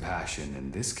 perhaps compassion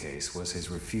in this case was his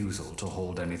refusal to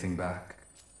hold anything back.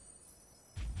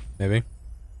 Maybe.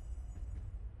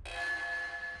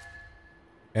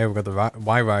 Okay, we've got the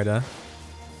Y Rider.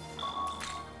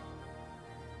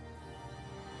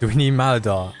 Do we need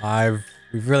Maladar?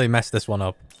 We've really messed this one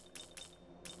up.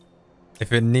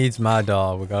 If it needs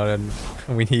Maladar,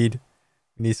 we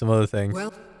need some other things.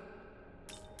 Well,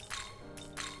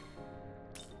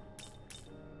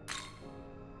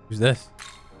 Who's this?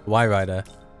 The White Rider.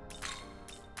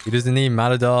 He doesn't need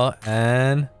Maladar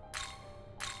and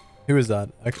who is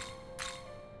that? Okay.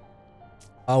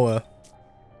 Power.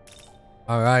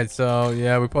 Alright, so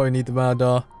yeah, we probably need the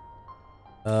Maladar.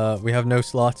 We have no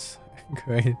slots.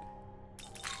 Great.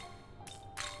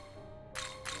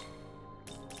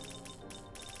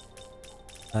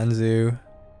 Anzu.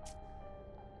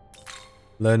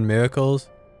 Learn miracles.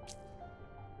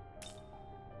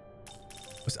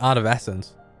 What's Art of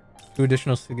Essence? 2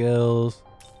 additional skills.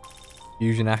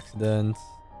 Fusion accidents.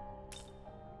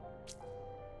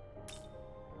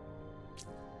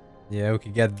 Yeah, we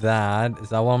could get that.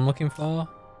 Is that what I'm looking for?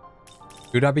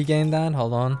 Could I be getting that?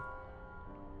 Hold on.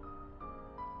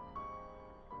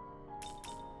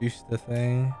 Boost the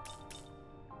thing.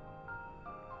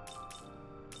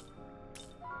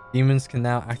 Demons can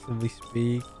now actively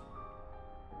speak.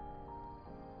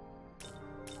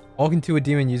 Talking to a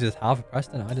demon uses half a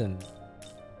Preston? I didn't.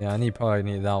 Yeah, probably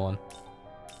need that one.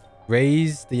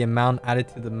 Raise the amount added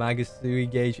to the Magasui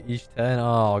gauge each turn.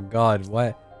 Oh god,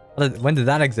 what? When did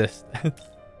that exist?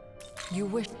 you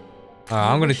wish.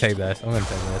 Alright, I'm gonna take this.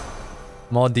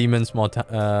 More demons, more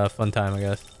fun time, I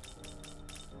guess.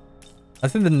 I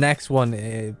think the next one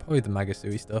is probably the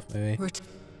Magasui stuff, maybe.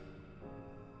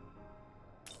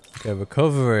 Okay,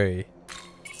 recovery.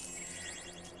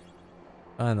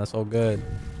 Man, that's all good.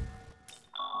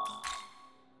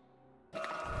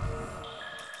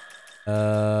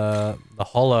 The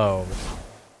hollow.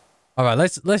 All right,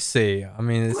 let's see. I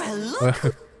mean,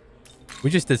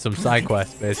 we just did some side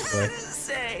quests basically.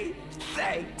 Say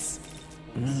thanks.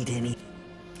 Need any?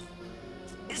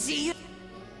 See you.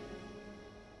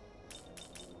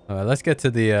 All right, let's get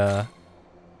to the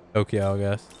Tokyo, I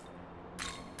guess.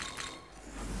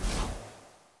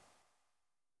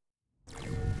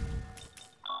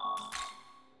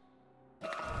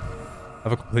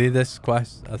 Have I completed this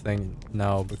quest? I think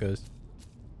no, because...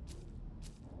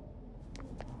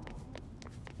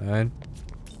 Alright.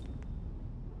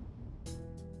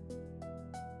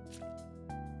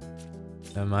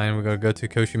 Never mind, we're gonna go to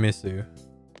Koshimizu.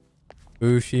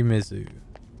 Koshimizu. Is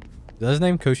that his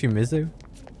name? Koshimizu?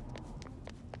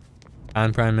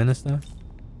 And Prime Minister?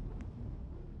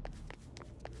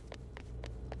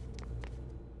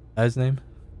 That's his name?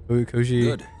 Koji...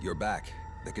 Good, you're back.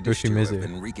 The Kadishtu have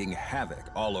been wreaking havoc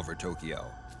all over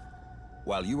Tokyo.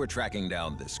 While you were tracking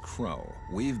down this crow,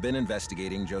 we've been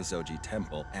investigating Jozoji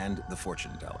Temple and the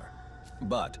fortune teller.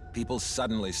 But people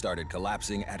suddenly started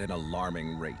collapsing at an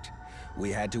alarming rate.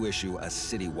 We had to issue a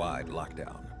citywide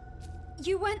lockdown.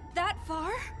 You went that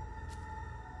far?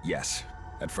 Yes.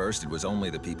 At first, it was only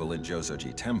the people in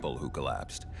Jozoji Temple who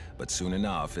collapsed, but soon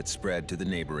enough, it spread to the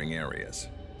neighboring areas.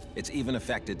 It's even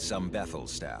affected some Bethel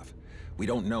staff. We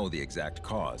don't know the exact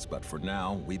cause, but for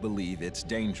now, we believe it's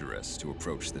dangerous to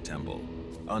approach the temple.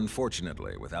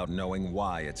 Unfortunately, without knowing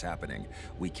why it's happening,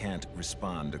 we can't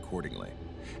respond accordingly.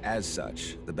 As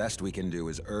such, the best we can do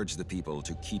is urge the people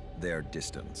to keep their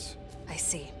distance. I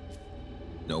see.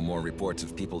 No more reports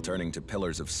of people turning to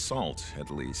pillars of salt,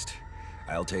 at least.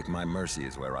 I'll take my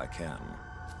mercies where I can.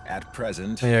 At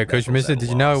present, yeah, Coach Mister, did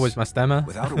you know it was my stemmer?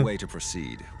 Without a way to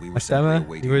proceed, we were simply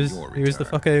awaiting your return. He was the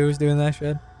fucker who was doing that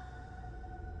shit.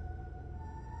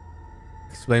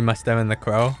 Explain my stem in the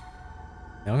crow.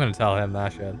 Yeah, I'm gonna tell him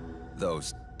that shit.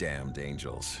 Those damned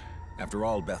angels. After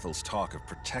all Bethel's talk of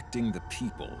protecting the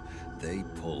people, they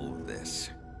pull this.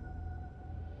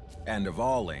 And of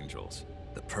all angels,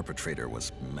 the perpetrator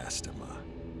was Mastema.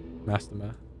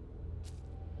 Mastema.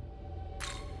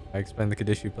 I explained the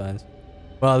Kadishu plans.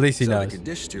 Well, at least he knows. So the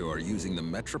Kadishtu are using the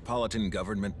Metropolitan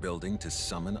Government Building to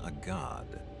summon a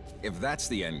god. If that's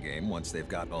the endgame once they've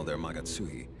got all their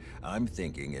Magatsuhi, I'm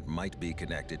thinking it might be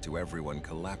connected to everyone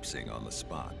collapsing on the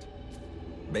spot.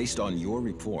 Based on your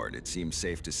report, it seems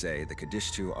safe to say the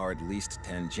Kadishtu are at least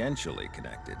tangentially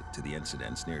connected to the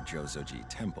incidents near Jozoji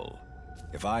Temple.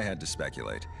 If I had to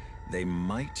speculate, they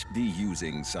might be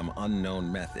using some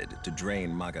unknown method to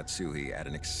drain Magatsuhi at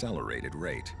an accelerated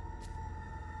rate.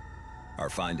 Our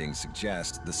findings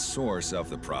suggest the source of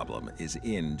the problem is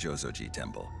in Jozoji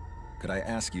Temple. Could I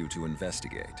ask you to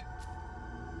investigate?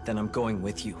 Then I'm going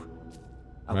with you.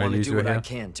 I Right, want to you do two what I here?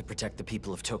 can to protect the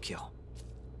people of Tokyo.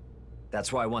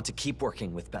 That's why I want to keep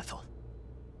working with Bethel.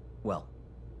 Well,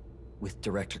 with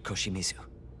Director Koshimizu.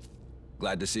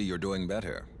 Glad to see you're doing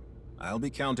better. I'll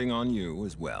be counting on you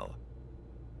as well.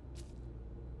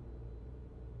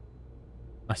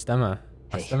 Mastema.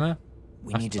 Hey. Mastema?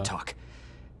 We need to talk.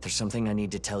 There's something I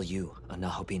need to tell you,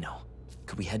 Nahobino.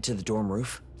 Could we head to the dorm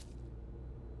roof?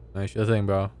 No, sure thing,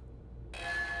 bro.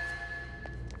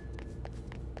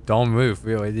 Dorm roof,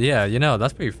 really? Yeah, you know,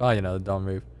 that's pretty far, you know, the dorm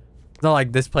roof. It's not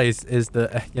like this place is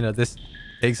the, you know, this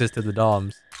takes us to the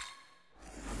dorms.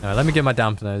 Alright, let me get my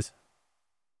dampeners.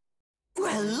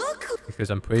 Well, look. Because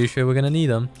I'm pretty sure we're gonna need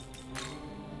them.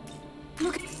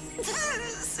 Look.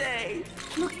 Say.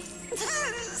 Look.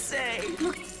 Say.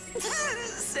 Look.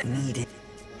 Say. Need it.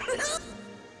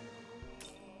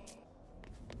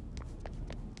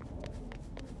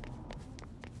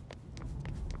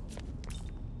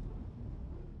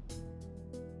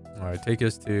 Alright, take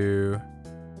us to...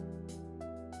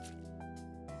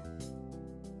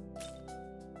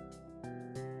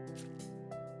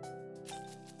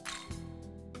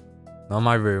 Not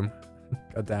my room.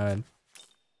 God damn it.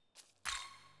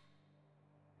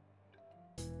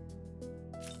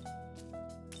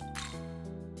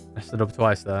 I stood up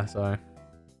twice there, sorry.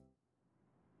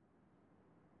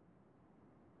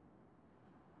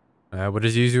 What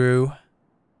is Yuzuru?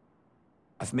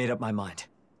 I've made up my mind.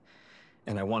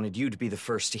 And I wanted you to be the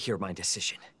first to hear my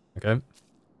decision. Okay.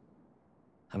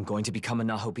 I'm going to become a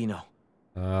Nahobino.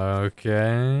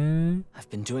 Okay. I've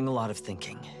been doing a lot of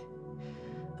thinking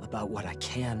about what I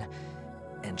can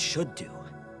and should do.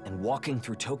 And walking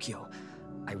through Tokyo,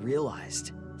 I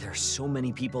realized there are so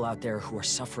many people out there who are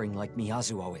suffering like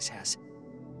Miyazu always has.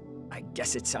 I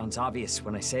guess it sounds obvious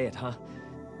when I say it, huh?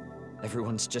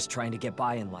 Everyone's just trying to get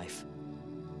by in life.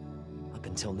 Up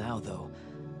until now, though,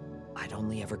 I'd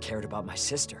only ever cared about my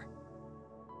sister.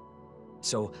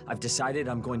 So I've decided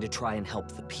I'm going to try and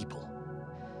help the people.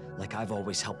 Like I've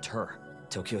always helped her.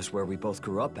 Tokyo's where we both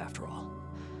grew up, after all.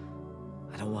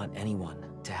 I don't want anyone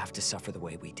to have to suffer the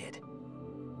way we did.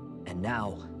 And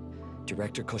now,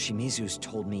 Director Koshimizu's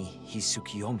told me he's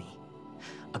Tsukiyomi,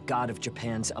 a god of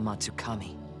Japan's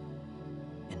Amatsukami.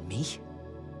 And me?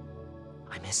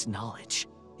 I'm his knowledge.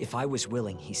 If I was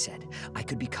willing, he said, I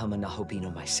could become a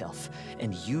Nahobino myself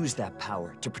and use that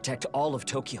power to protect all of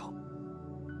Tokyo.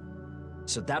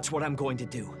 So that's what I'm going to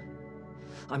do.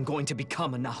 I'm going to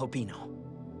become a Nahobino.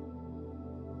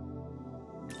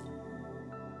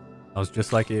 I was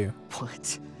just like you.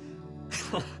 What?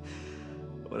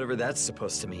 Whatever that's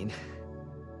supposed to mean.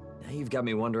 Now you've got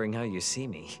me wondering how you see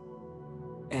me.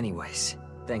 Anyways,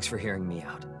 thanks for hearing me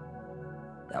out.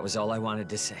 That was all I wanted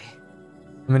to say.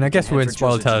 I mean, I guess we're in for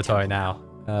spoiler Jozoji territory Temple.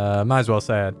 now. Might as well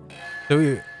say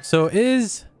it. So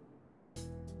is...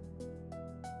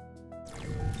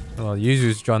 Well,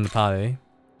 Yuzu's joined the party.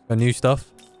 Got new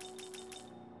stuff.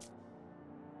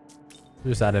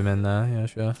 Just add him in there, yeah,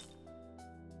 sure.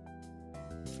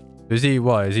 Is he,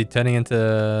 what? Is he turning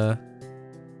into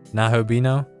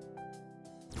Nahobino?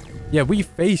 Yeah, we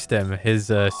faced him, his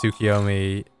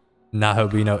Tsukiyomi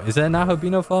Nahobino. Is there a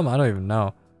Nahobino form? I don't even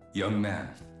know. Young man,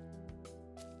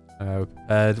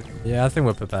 Prepared. Yeah, I think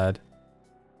we're prepared.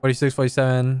 46,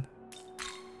 47.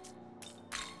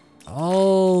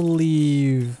 I'll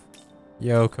leave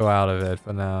Yoko out of it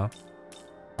for now.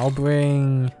 I'll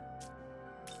bring...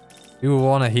 You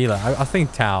want a healer? I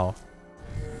think Tao.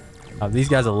 These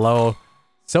guys are low.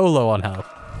 So low on health.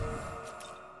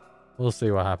 We'll see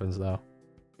what happens though.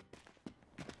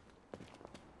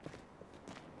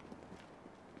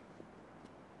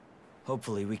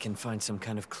 Hopefully we can find some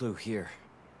kind of clue here.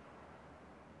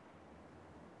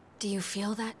 Do you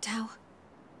feel that, Tao?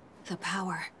 The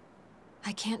power.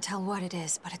 I can't tell what it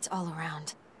is, but it's all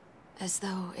around. As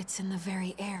though it's in the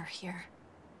very air here.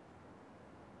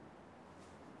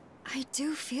 I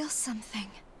do feel something.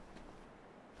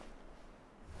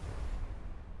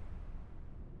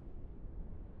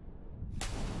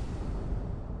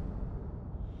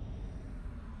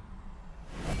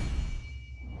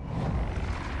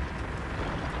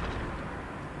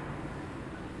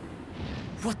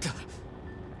 What the?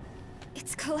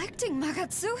 It's collecting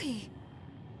Magatsuhi.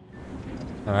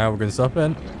 Alright, we're gonna stop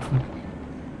it. I'm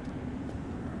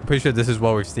pretty sure this is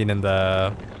what we've seen in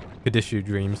the Kadishu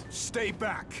dreams. Stay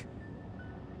back.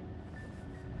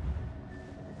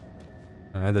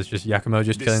 Alright, there's just Yakumo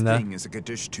just This chilling there. thing is a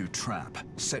Gadishtu trap,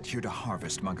 set here to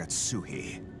harvest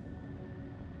Magatsuhi.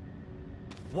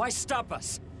 Why stop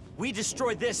us? We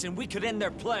destroy this and we could end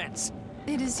their plans.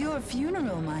 It is your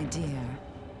funeral, my dear.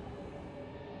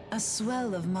 A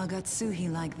swell of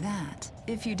Magatsuhi like that,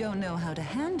 if you don't know how to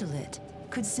handle it,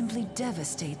 could simply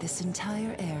devastate this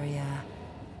entire area.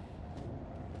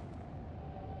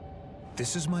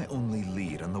 This is my only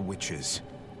lead on the witches.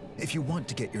 If you want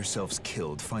to get yourselves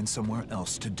killed, find somewhere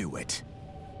else to do it.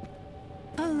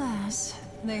 Alas,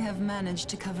 they have managed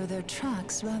to cover their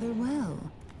tracks rather well.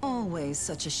 Always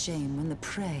such a shame when the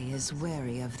prey is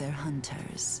wary of their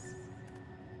hunters.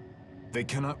 They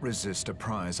cannot resist a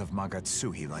prize of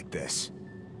Magatsuhi like this.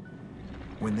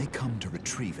 When they come to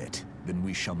retrieve it, then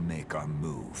we shall make our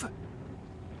move.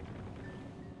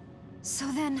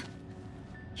 So then,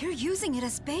 you're using it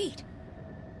as bait.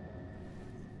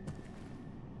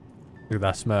 Look at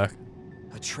that smirk.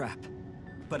 A trap.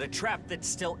 But a trap that's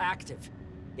still active.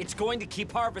 It's going to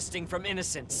keep harvesting from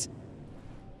innocents.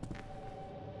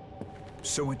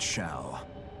 So it shall.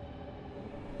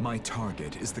 My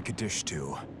target is the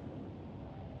Kadishtu.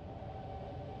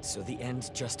 So the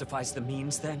end justifies the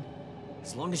means, then?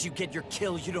 As long as you get your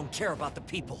kill, you don't care about the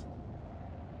people.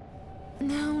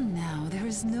 Now, there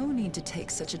is no need to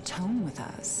take such a tone with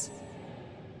us.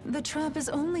 The trap is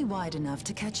only wide enough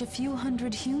to catch a few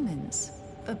hundred humans.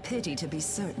 A pity to be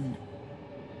certain,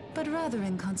 but rather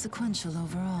inconsequential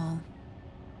overall.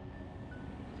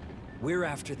 We're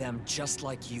after them just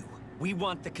like you. We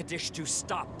want the Kadishtu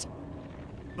stopped.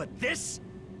 But this?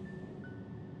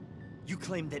 You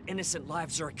claim that innocent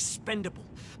lives are expendable,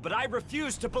 but I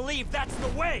refuse to believe that's the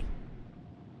way!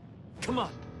 Come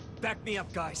on, back me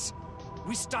up, guys.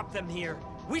 We stop them here.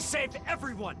 We save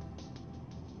everyone!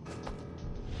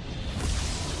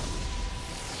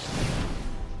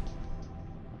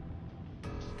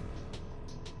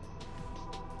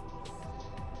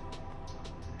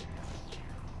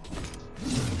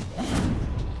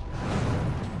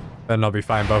 Then I'll be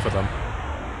fine, both of them.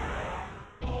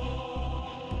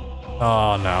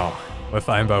 Oh no, we're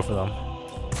fighting both of them.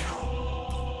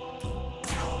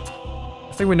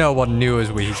 I think we know what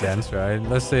Nuwa's weak against, right?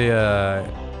 Let's say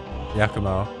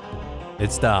Yakumo.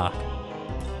 It's dark.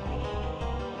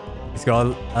 He's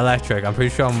got electric. I'm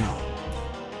pretty sure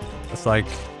it's like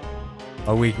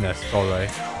a weakness, probably.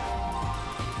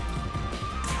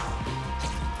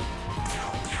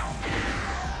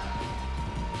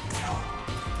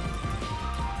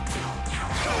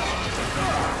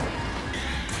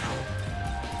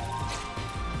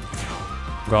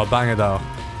 Got a banger though.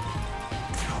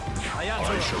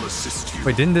 I shall assist you.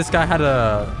 Wait, didn't this guy had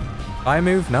a fire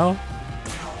move? No?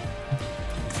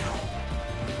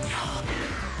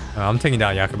 Oh, I'm taking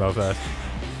down Yakumo first.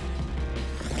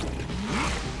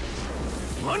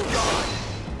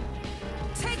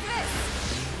 Take this!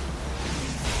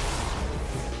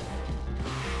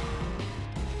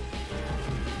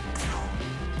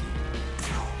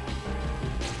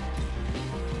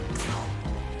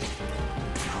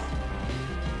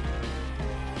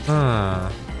 Huh.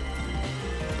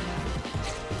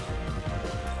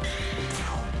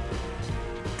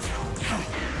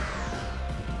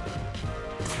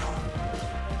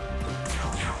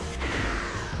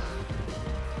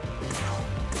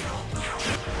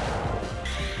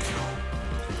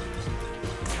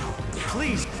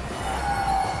 Please!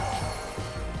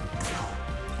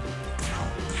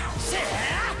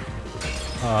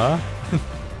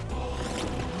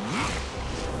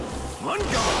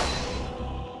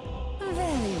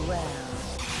 Very well.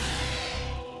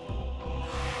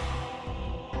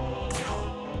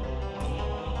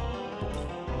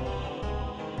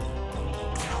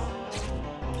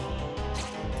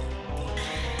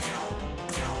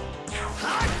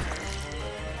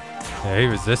 Yeah, he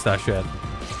resists that shit.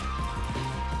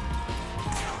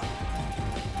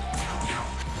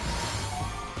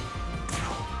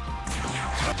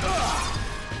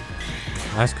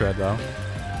 Nice crit though.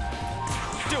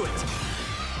 Do it!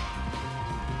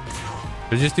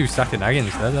 Should just do Sakanagi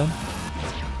instead then.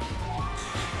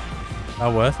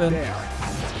 Not worth it?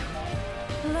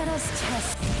 Let us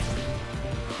test.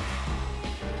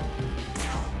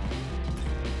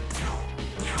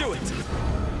 Do it!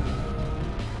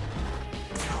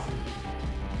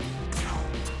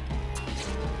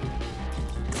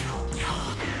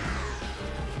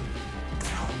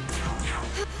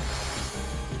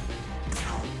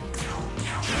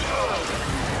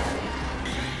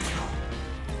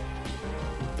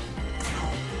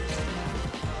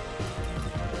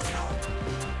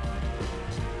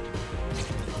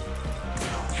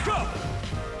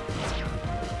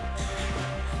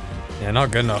 Yeah,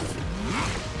 not good enough.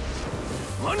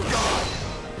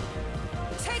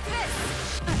 Take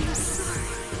this! I'm sorry.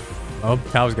 Oh,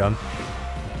 Tao's gone.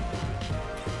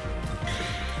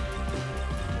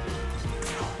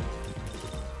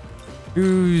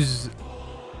 Who's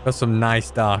got some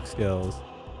nice dark skills?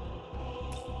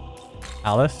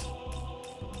 Alice?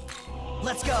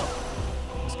 Let's go!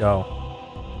 Let's go.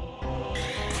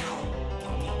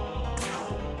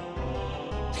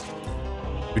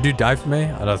 Would you die for me?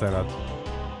 I don't think that.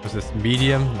 Was this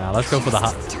medium? Nah, let's go for the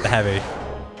heavy.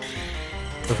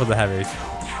 Go for the heavy.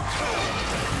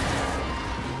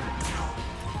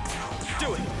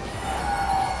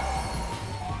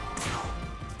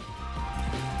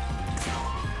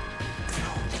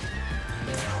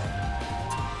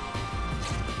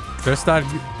 Should I start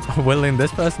whittling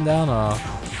this person down or?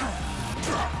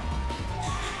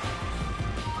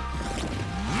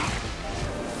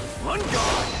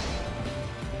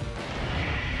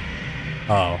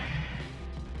 Oh.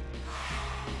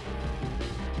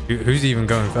 Who's even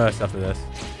going first after this?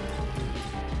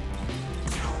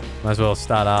 Might as well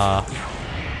start our...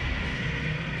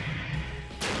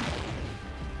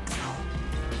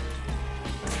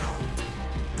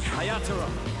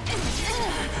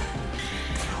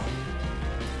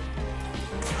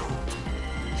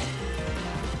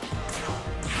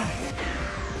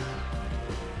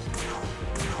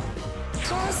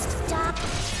 Just stop.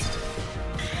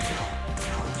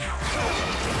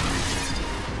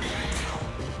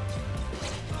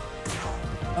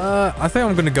 I think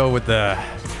I'm gonna go with the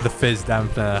fizz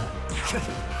dampener.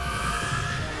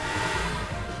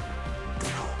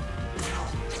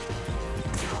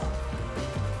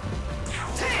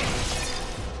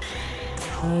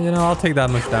 You know, I'll take that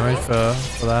much damage for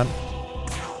that.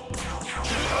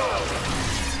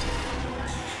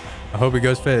 I hope he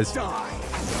goes fizz.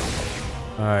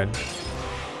 Alright.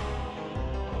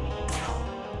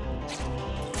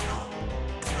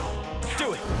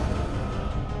 Do it.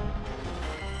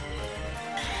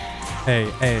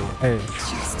 Hey.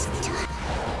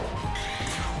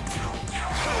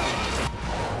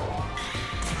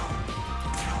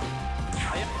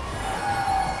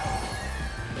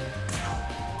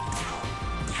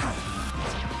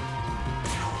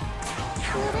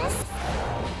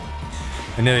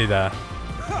 I'm nearly there.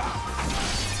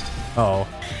 Uh-oh.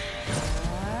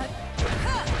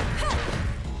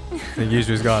 The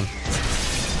user's gone.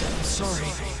 Sorry.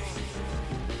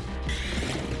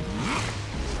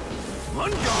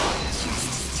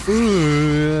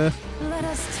 Ooh. Let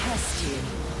us test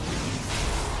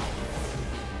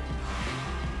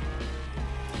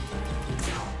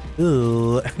you.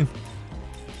 Ooh.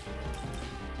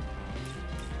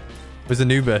 Where's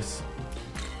Anubis?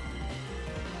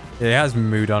 Yeah, he has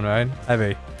mood on, right?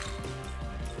 Heavy.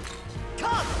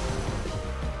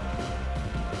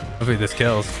 Hopefully this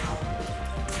kills.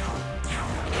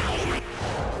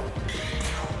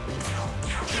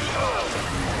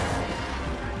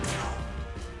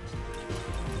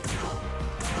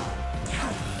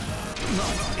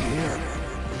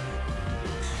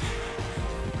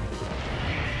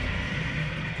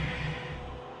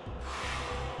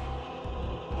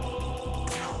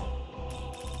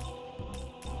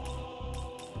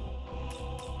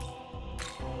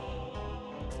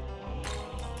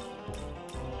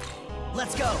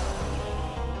 Let's go.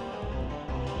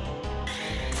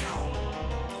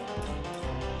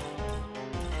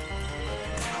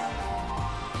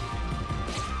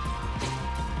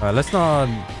 Alright, let's not.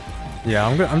 Yeah,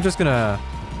 I'm just gonna.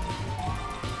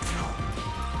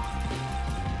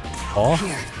 Oh,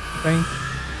 thing.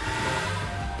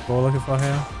 What we're looking for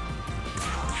here.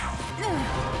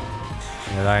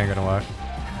 Yeah, that ain't gonna work.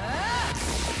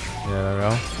 Yeah, there we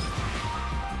go.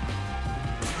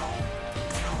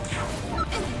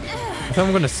 I think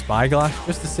I'm gonna spyglass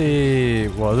just to see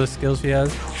what other skills she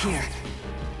has. Here.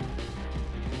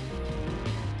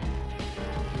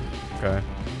 Okay.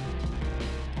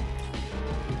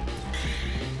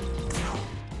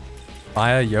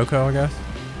 Fire Yoko, I guess.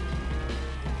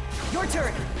 Your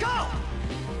turn. Go.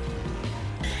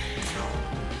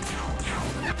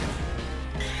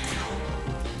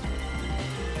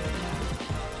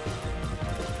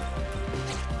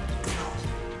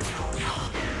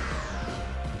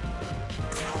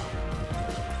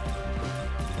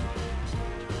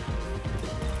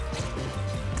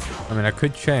 I mean, I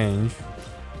could change.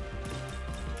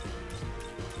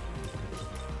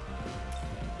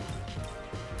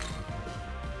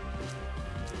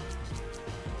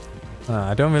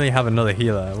 I don't really have another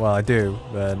healer. Well, I do,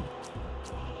 but...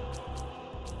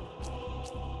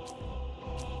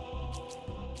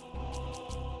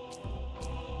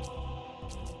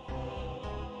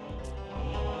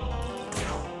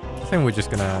 I think we're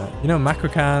just gonna... You know,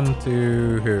 Makrokan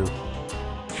to who?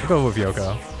 I'll go with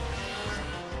Yoko.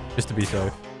 Just to be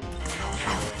safe.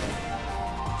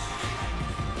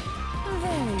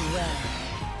 Very well.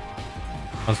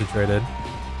 Concentrated.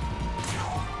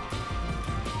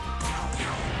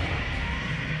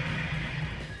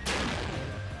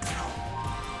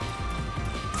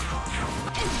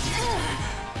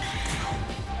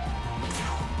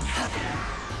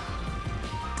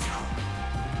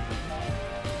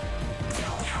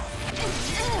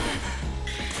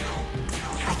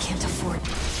 I can't afford.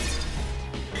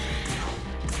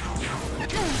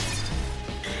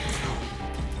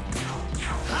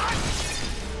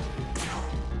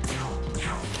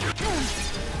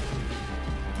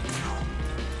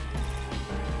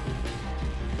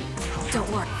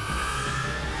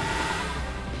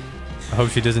 hope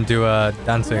she doesn't do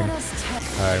dancing.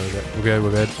 Alright, we're good. We're good.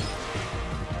 We're good.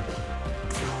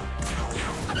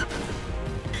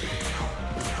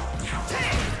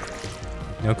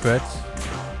 No crits.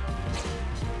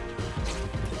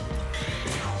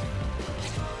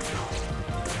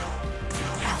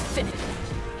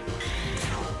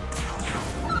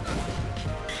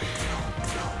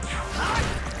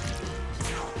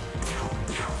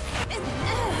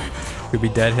 Could be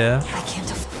dead here. I can't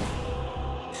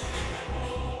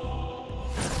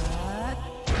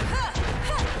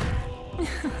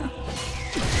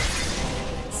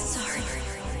Sorry.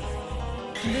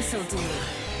 This'll do.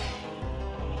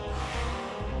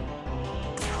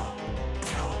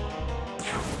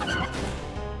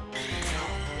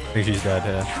 I think she's dead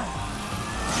here.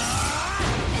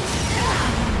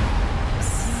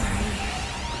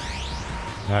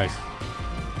 Nice.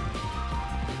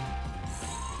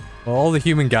 Well, all the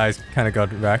human guys kind of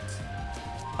got wrecked.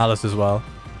 Alice as well.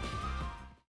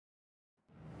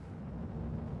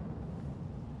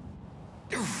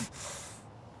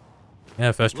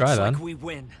 Yeah, first try then. Looks like we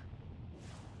win.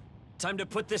 Time to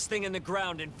put this thing in the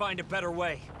ground and find a better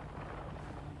way.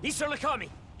 Nakami,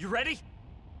 you ready?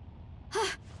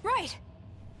 Right.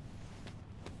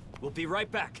 We'll be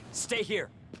right back. Stay here.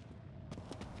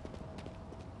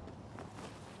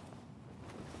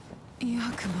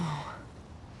 Yakumo.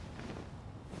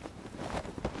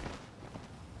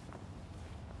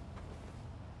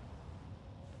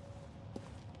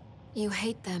 You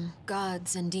hate them,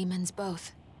 gods and demons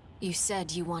both. You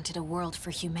said you wanted a world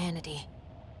for humanity.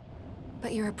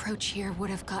 But your approach here would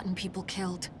have gotten people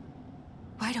killed.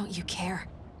 Why don't you care?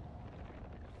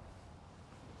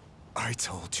 I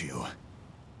told you.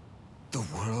 The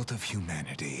world of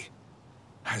humanity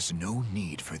has no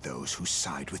need for those who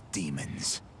side with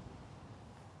demons.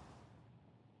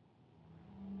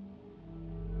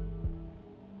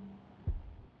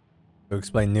 To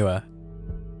explain Nuwa.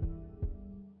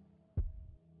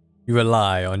 You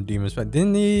rely on demons, but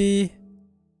didn't he?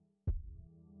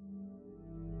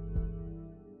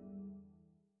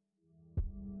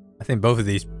 I think both of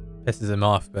these pisses him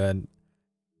off, but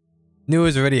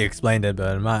Nuwa's already explained it,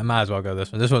 but might as well go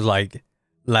this one. This one's like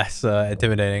less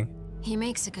intimidating. He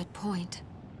makes a good point.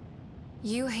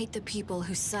 You hate the people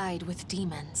who side with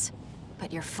demons,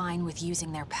 but you're fine with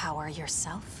using their power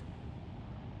yourself?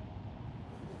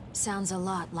 Sounds a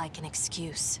lot like an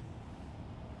excuse.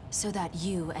 So that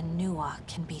you and Nuwa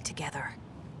can be together.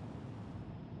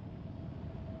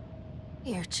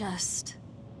 You're just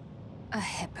a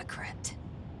hypocrite.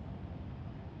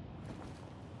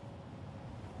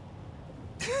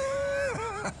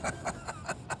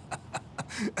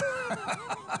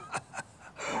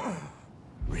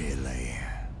 Really?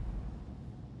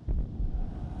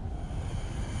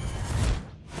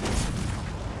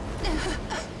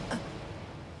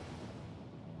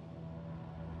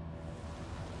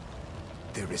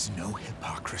 There is no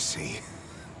hypocrisy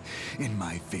in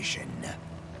my vision.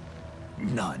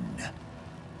 None.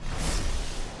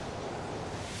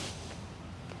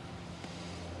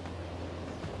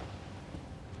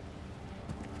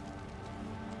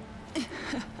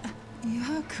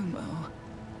 Yakumo.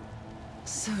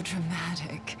 So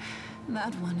dramatic.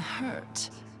 That one hurt.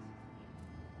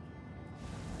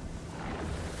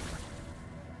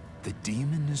 The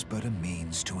demon is but a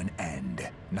means to an end.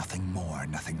 Nothing more,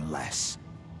 nothing less.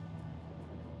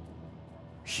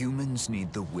 Humans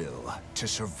need the will to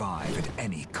survive at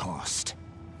any cost.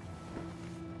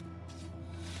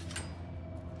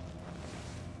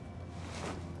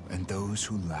 And those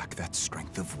who lack that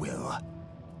strength of will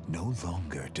no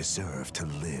longer deserve to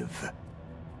live.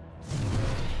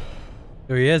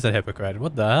 So he is a hypocrite.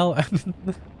 What the hell?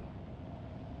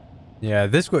 Yeah,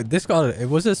 this got it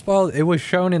was a spoil. It was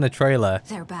shown in the trailer.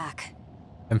 They're back.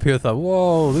 And people thought,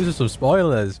 whoa, these are some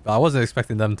spoilers. But I wasn't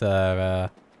expecting them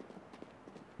to,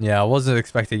 yeah, I wasn't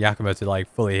expecting Yakumo to, like,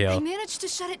 fully heal. I managed to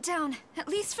shut it down, at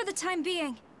least for the time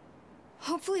being.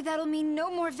 Hopefully that'll mean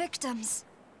no more victims.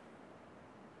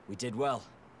 We did well.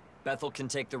 Bethel can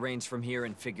take the reins from here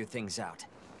and figure things out.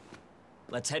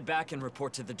 Let's head back and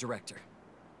report to the director.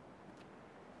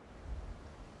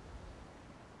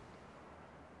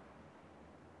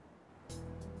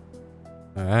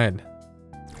 Alright.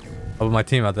 How about my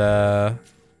team out there?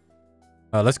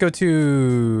 Let's go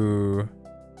to...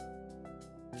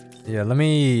 Yeah, let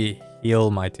me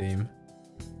heal my team,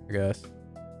 I guess.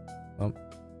 Oh,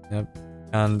 yep.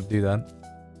 Can't do that.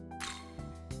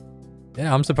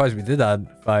 Yeah, I'm surprised we did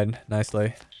that fine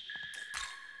nicely.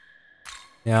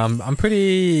 Yeah, I'm pretty,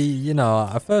 you know,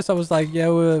 at first I was like, yeah,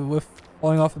 we're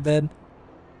falling off a bit.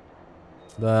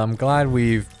 But I'm glad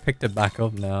we've picked it back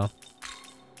up now.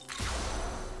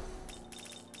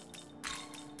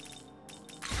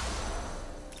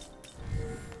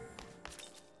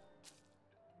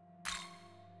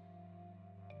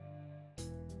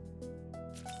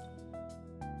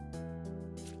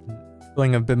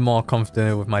 feeling a bit more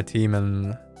confident with my team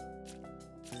and,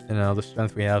 you know, the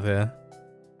strength we have here.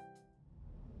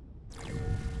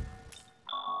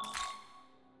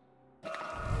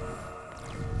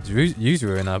 Is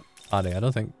Yuzuru in our party? I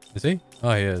don't think... Is he?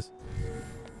 Oh, he is.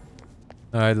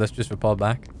 Alright, let's just report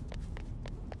back.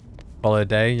 Call it a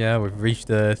day. Yeah, we've reached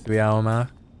the 3-hour mark.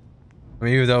 I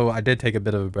mean, even though I did take a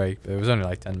bit of a break, but it was only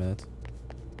like 10 minutes.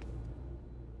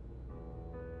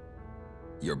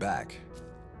 You're back.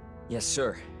 Yes,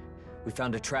 sir. We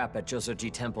found a trap at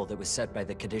Jozoji Temple that was set by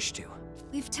the Kadishtu.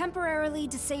 We've temporarily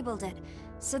disabled it,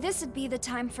 so this would be the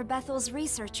time for Bethel's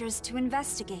researchers to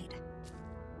investigate.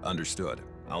 Understood.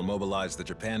 I'll mobilize the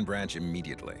Japan branch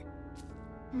immediately.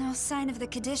 No sign of the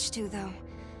Kadishtu, though.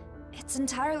 It's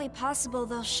entirely possible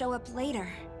they'll show up later.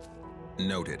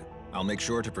 Noted. I'll make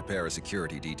sure to prepare a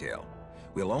security detail.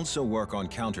 We'll also work on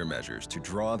countermeasures to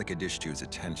draw the Kadishtu's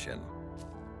attention.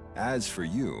 As for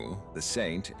you, the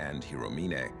Saint, and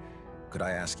Hiromine, could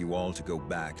I ask you all to go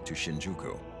back to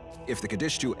Shinjuku? If the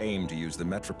Kadishtu aim to use the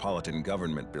Metropolitan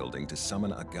Government Building to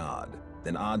summon a god,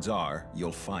 then odds are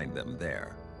you'll find them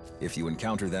there. If you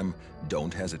encounter them,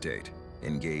 don't hesitate.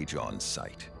 Engage on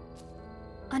sight.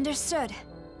 Understood.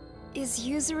 Is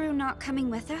Yuzuru not coming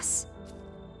with us?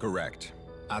 Correct.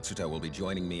 Atsuta will be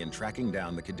joining me in tracking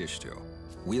down the Kadishtu.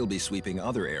 We'll be sweeping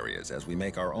other areas as we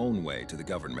make our own way to the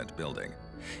government building.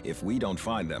 If we don't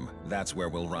find them, that's where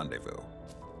we'll rendezvous.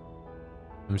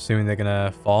 I'm assuming they're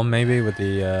gonna farm maybe with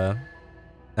the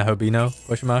Nahobino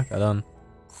question mark. I don't.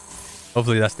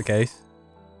 Hopefully that's the case.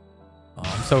 Oh,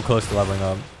 I'm so close to leveling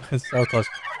up. It's so close.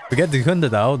 We get the Gunda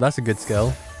though. That's a good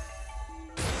skill.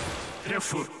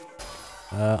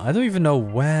 I don't even know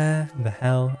where the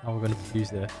hell are we gonna use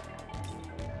this.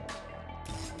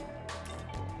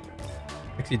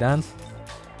 Pixie dance,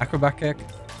 acrobat kick.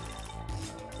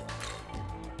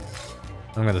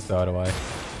 I'm gonna throw it away.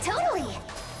 Totally.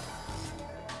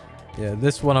 Yeah,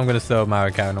 this one I'm gonna throw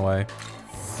Marikaran away.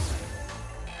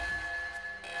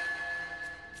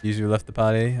 Yuzuru left the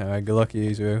party. Alright, good luck,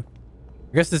 Yuzuru.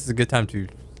 I guess this is a good time to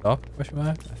stop, question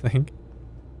mark, I think.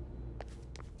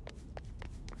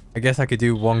 I guess I could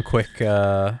do one quick, maybe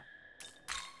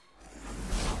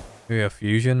a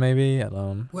fusion, maybe?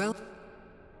 Well...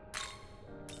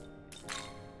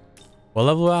 What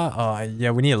level are we at? Oh,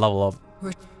 yeah, we need a level up.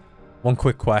 One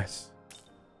quick quest.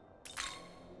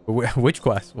 Which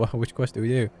quest? Which quest do we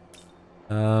do?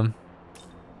 Let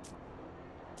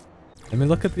me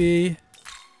look at the...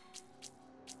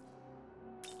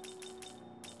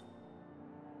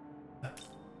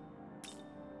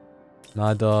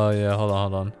 Nada, yeah, hold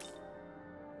on.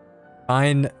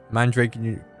 Find Mandrake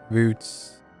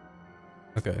roots.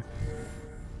 Okay.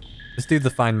 Let's do the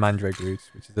Find Mandrake roots,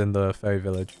 which is in the fairy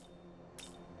village.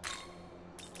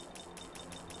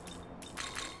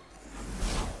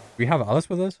 We have Alice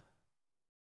with us?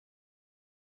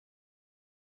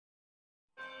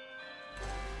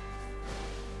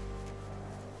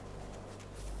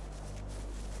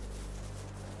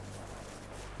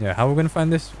 Yeah, how are we going to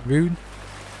find this root?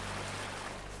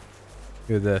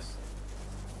 Do this.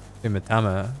 Do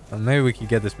Matama. And maybe we could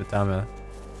get this Matama.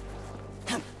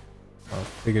 Oh,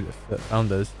 figured it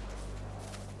found us.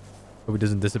 Hope it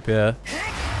doesn't disappear.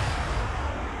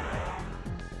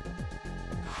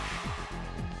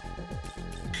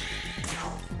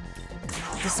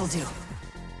 This'll do.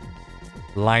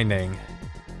 Lightning.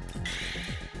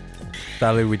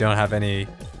 Sadly, we don't have any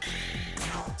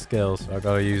skills, so I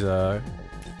gotta use a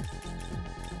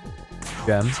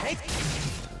gem.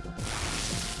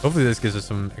 Hopefully this gives us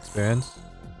some experience.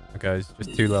 Okay, it's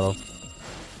just too little.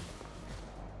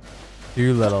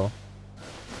 Too little.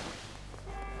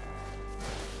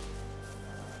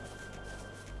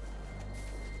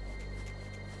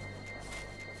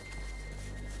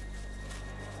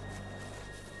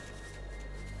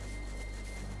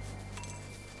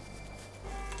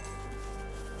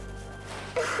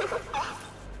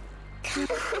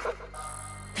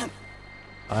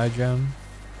 Eye gem.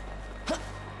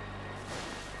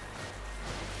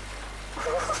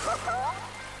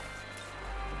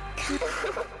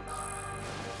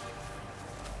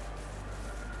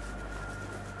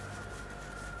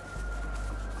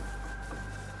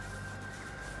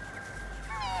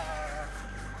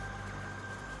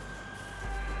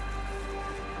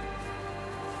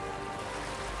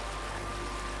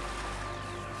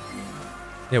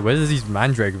 Yeah, where's these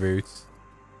mandrake roots?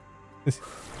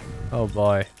 Oh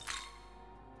boy.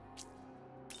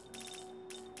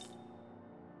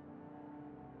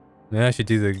 Maybe I should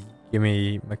do the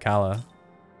Gimme Makala.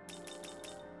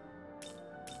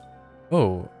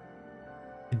 Oh.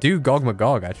 Do Gog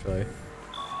Magog actually.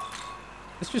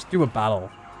 Let's just do a battle.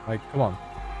 Like, come on.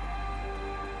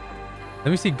 Let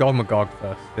me see God Magog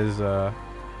first. Because, I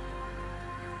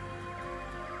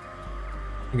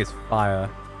think it's fire.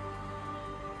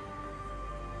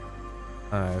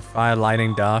 Fire,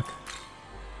 lightning, dark.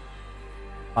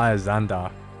 Fire,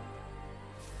 Xandar.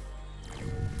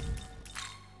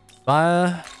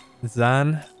 Fire,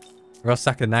 Zan. We got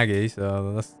Sakanagi,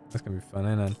 so that's gonna be fun,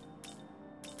 isn't it?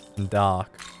 And dark.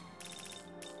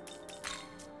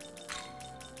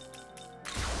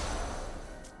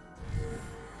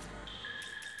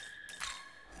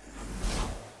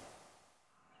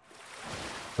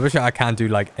 I wish I can't do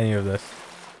like any of this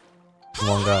in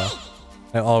one go.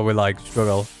 They all will like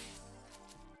struggle.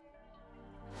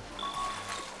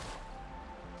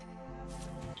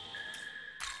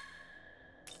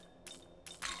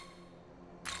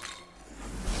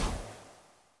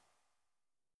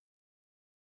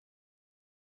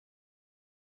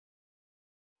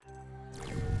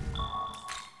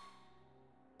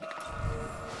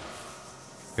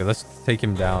 Okay, let's take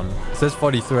him down. It says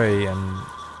 43 and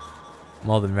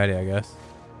more than ready, I guess.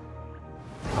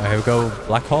 Alright, here we go.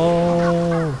 Black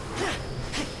hole.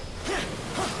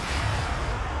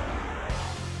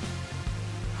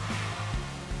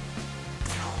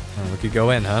 Oh, we could go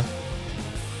in, huh?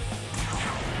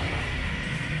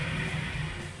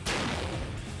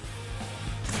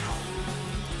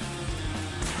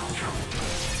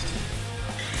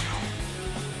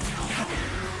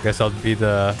 Guess I'll be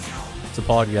the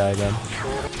support guy then.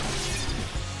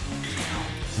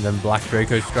 And then Black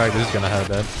Draco Strike. This is gonna hurt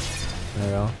it. There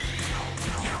we go.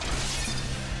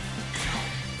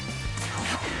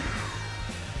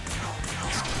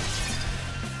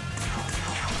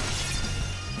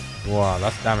 Wow,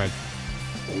 that's damage.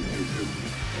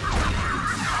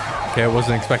 Okay, I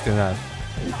wasn't expecting that.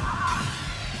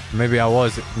 Maybe I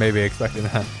was expecting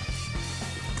that.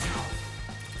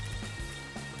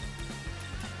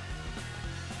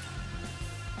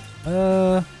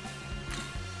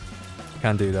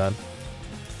 Can't do that.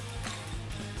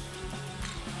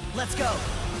 Let's go. I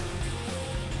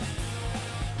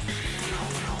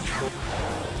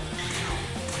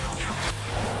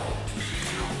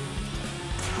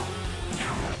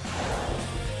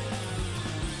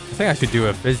think I should do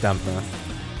a fizz dampener.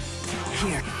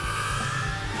 Here.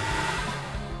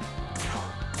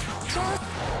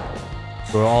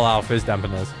 We're all out of fizz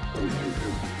dampeners.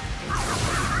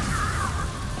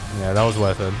 Yeah, that was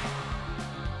worth it.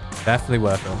 Definitely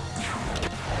worth it.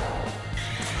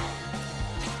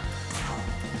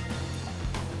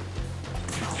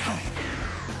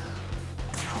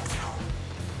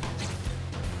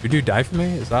 Would you die for me?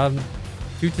 Is that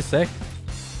 2 to 6?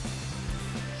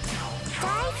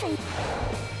 Die for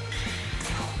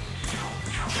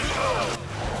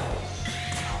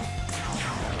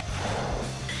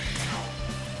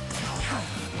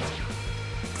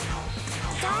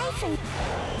Die for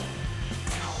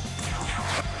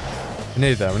We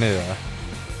need that, we need that.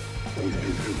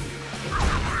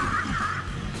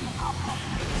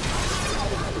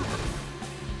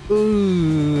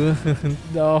 Ooh,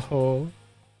 no.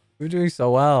 We're doing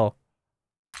so well.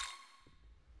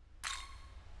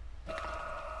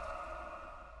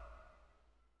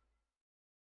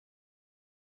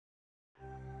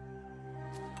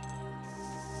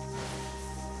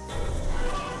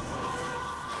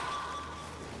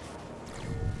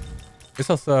 It's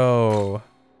also...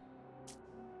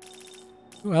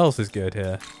 Who else is good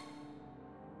here?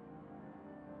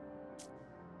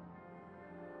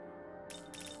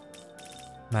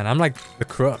 Man, I'm like the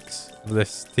crux of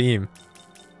this team.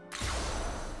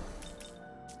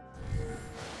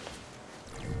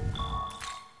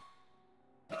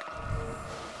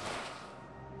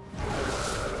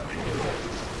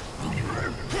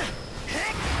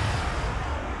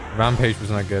 Rampage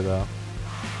was not good though.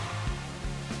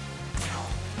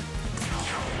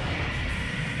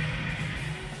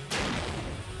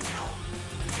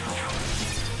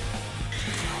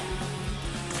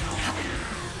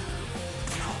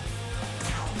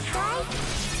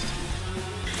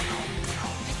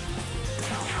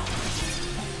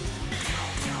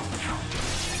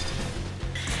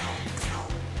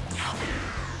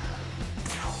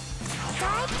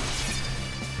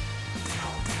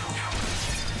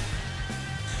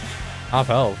 Half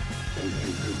health.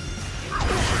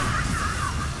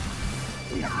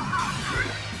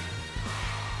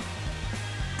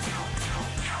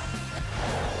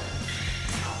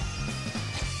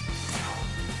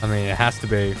 I mean, it has to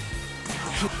be.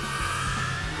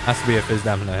 Has to be a fizz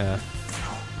dampener here.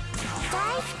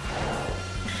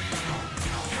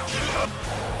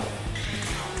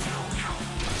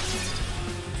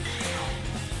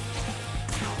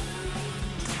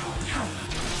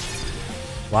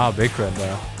 Wow, big crit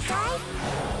there.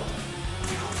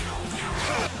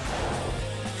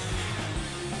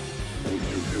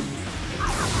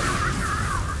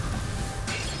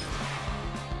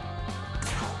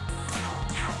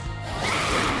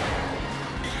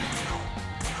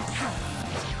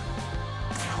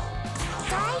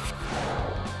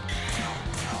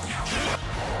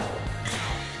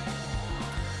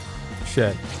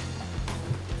 Shit.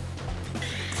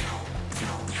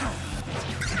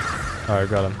 Alright,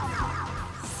 got him.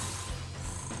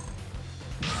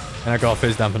 And I got a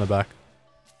fizz damp in the back.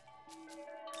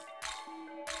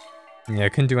 Yeah, I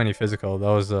couldn't do any physical. That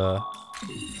was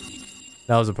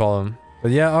a problem.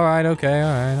 But yeah, alright, okay,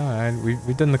 alright.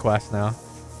 We've done the quest now.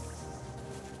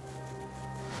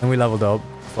 And we leveled up.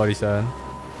 47.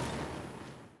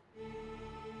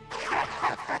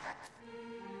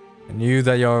 I knew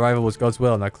that your arrival was God's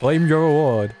will, and I claimed your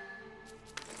reward.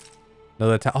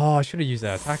 Another attack. Oh, I should have used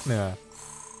that attack mirror.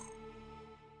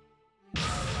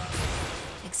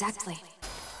 Exactly.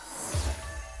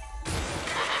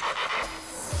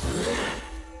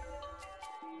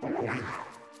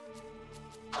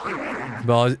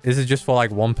 But this is just for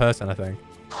like one person, I think.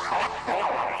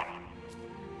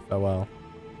 Farewell.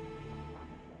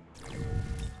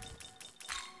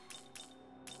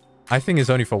 I think it's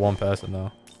only for one person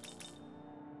though.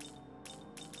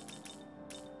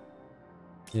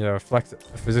 Yeah, reflect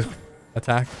a physical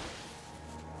attack.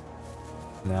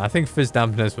 No, I think fizz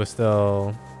dampeners were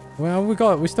still. Well,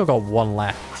 we still got one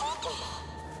left.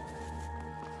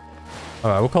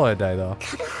 All right, we'll call it a day though.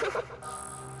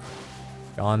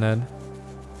 Garnered.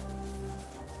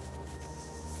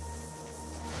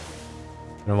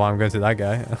 I don't know why I'm going to that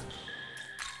guy.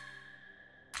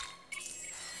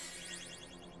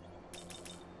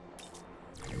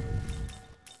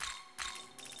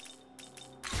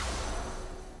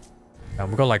 And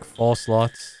we've got like 4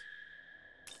 slots.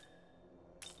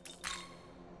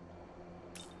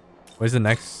 Where's the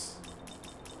next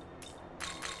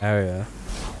area?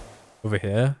 Over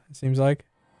here, it seems like.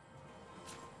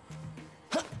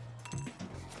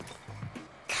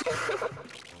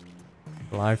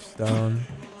 Lifestone.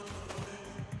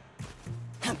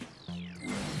 Found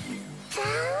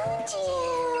you.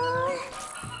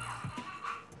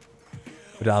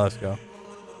 Where'd Alice go?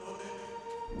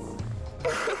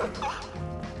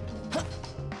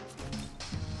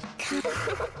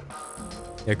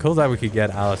 Yeah, cool that we could get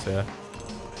Alice here.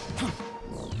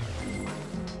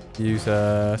 Use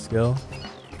a skill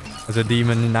as a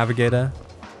demon navigator.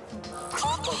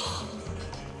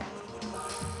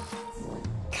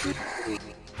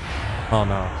 Oh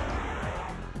no.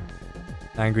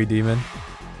 Angry demon.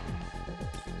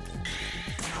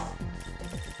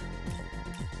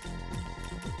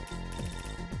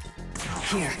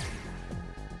 Here.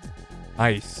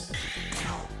 Nice.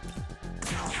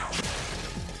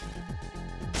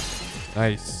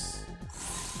 Nice.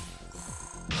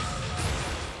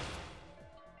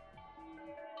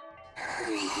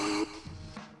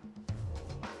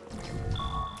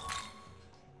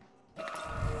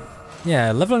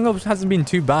 Yeah, leveling up hasn't been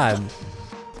too bad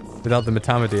without the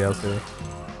Matama DLC.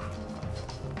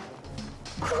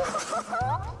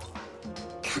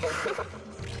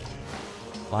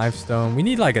 Livestone. We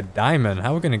need like a diamond.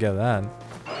 How are we gonna get that?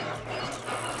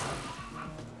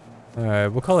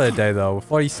 Alright, we'll call it a day though.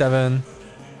 47.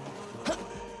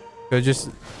 Go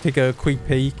just take a quick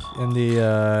peek in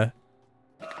the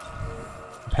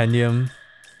compendium.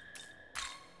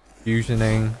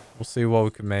 Fusioning. We'll see what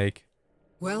we can make.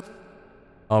 Well.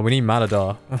 Oh, we need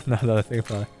Matador. Now that I think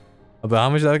about it. Oh, but how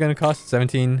much is that going to cost?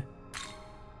 17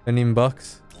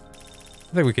 bucks?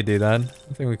 I think we could do that.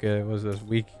 I think we could. What was this?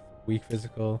 Weak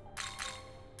physical.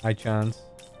 High chance.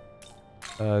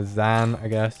 Zan, I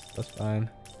guess. That's fine.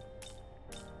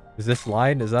 Is this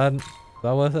light? Is that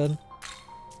worth it?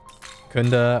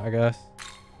 Kunda, I guess.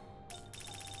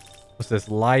 What's this?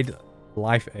 Light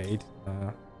life aid.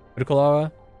 Critical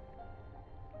aura?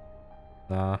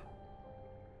 Nah.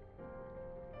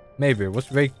 Maybe.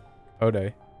 What's Ray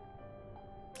Ode?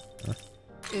 Huh?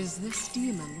 Is this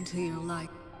demon to your like?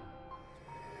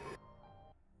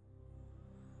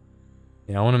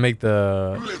 Yeah, I want to make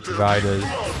the riders.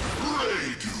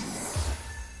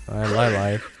 Alright,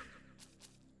 light.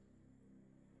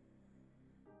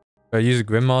 Do I use a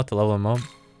Grimoire to level them up?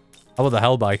 How about the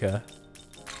Hellbiker?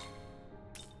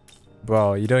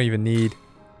 Bro, you don't even need...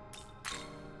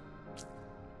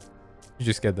 You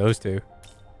just get those two.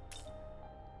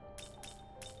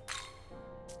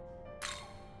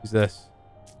 Who's this?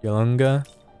 Yolunga.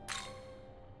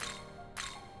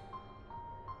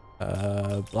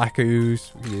 Black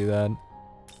Ooze. We can do that.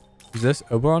 Who's this?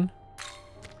 Oberon?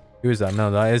 Who is that?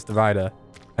 No, that is the rider.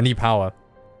 I need power.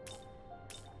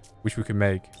 which we could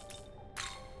make.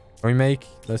 Can we make,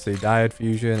 let's say, Diode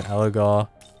Fusion, Elgar.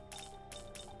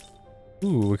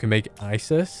 Ooh, we can make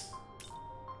Isis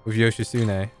with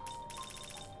Yoshitsune.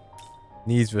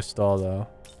 Needs restore though.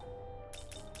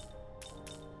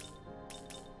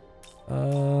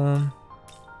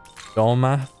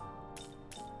 Dolmath.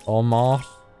 Dolmarth.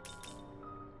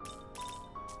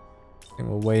 I think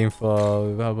we're waiting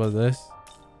for, how about this?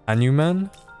 Hanuman?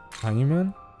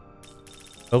 Hanuman?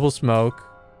 Double Smoke.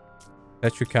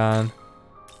 Tetrakan.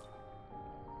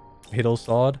 Hiddle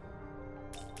Sword.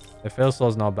 The Fail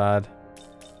Sword's not bad.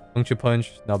 Puncture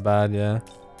Punch, not bad, yeah.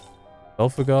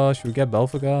 Belphegor, should we get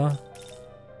Belphegor?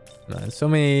 Man, so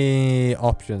many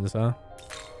options, huh?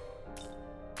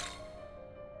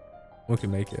 We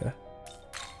can make it.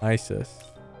 Isis.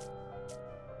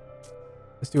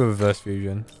 Let's do a reverse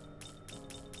fusion.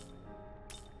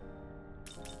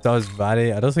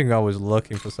 Sarasvati. I don't think I was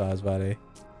looking for Sarasvati.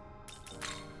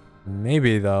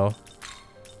 Maybe though.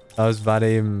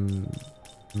 Sarasvati,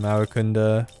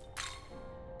 Marakunda.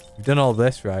 We've done all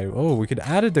this, right? Oh, we could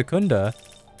add a Dakunda.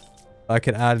 I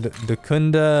could add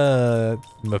Dakunda,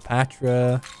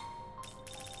 Mapatra.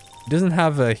 It doesn't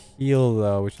have a heal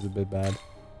though, which is a bit bad.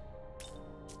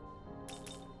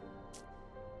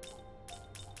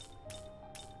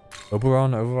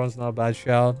 Oberon. Oberon's not a bad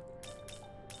shout.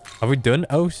 Have we done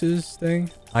Osa's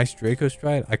thing? Ice Draco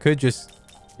Stride? I could just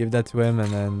give that to him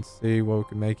and then see what we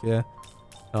can make here.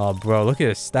 Oh, bro, look at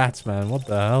his stats, man. What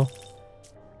the hell?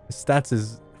 His stats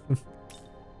is...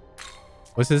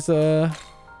 What's his,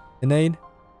 innate?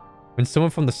 When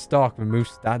someone from the stock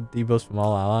removes stat debuffs from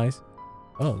all allies.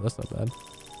 Oh, that's not bad.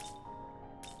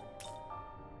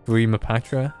 3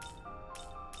 Mapatra.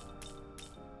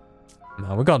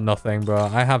 No, we got nothing, bro.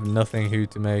 I have nothing who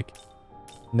to make.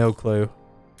 No clue.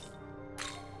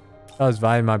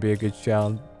 Sarasvati might be a good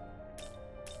shout.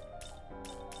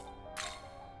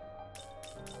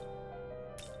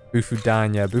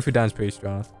 Bufudan, yeah. Bufudan's pretty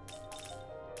strong.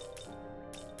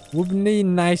 Would be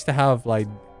nice to have, like,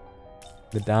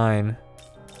 Medine.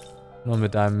 Not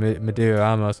Medine,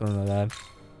 Madirama or something like that.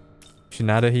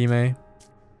 Shinada Hime.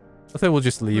 I think we'll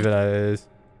just leave it as it is.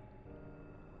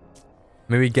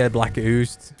 Maybe get Black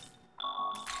Oozed.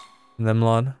 And then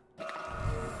Lon.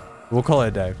 We'll call it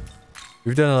a day.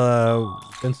 We've done a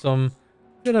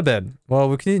bit. Well,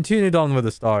 we continued on with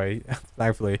the story,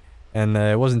 thankfully. And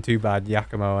it wasn't too bad,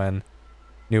 Yakumo and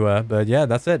Nuwa. But yeah,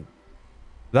 that's it.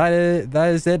 That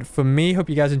is it for me. Hope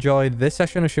you guys enjoyed this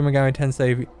session of Shin Megami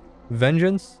Tensei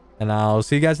Vengeance. And I'll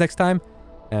see you guys next time.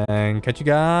 And catch you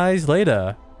guys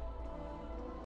later.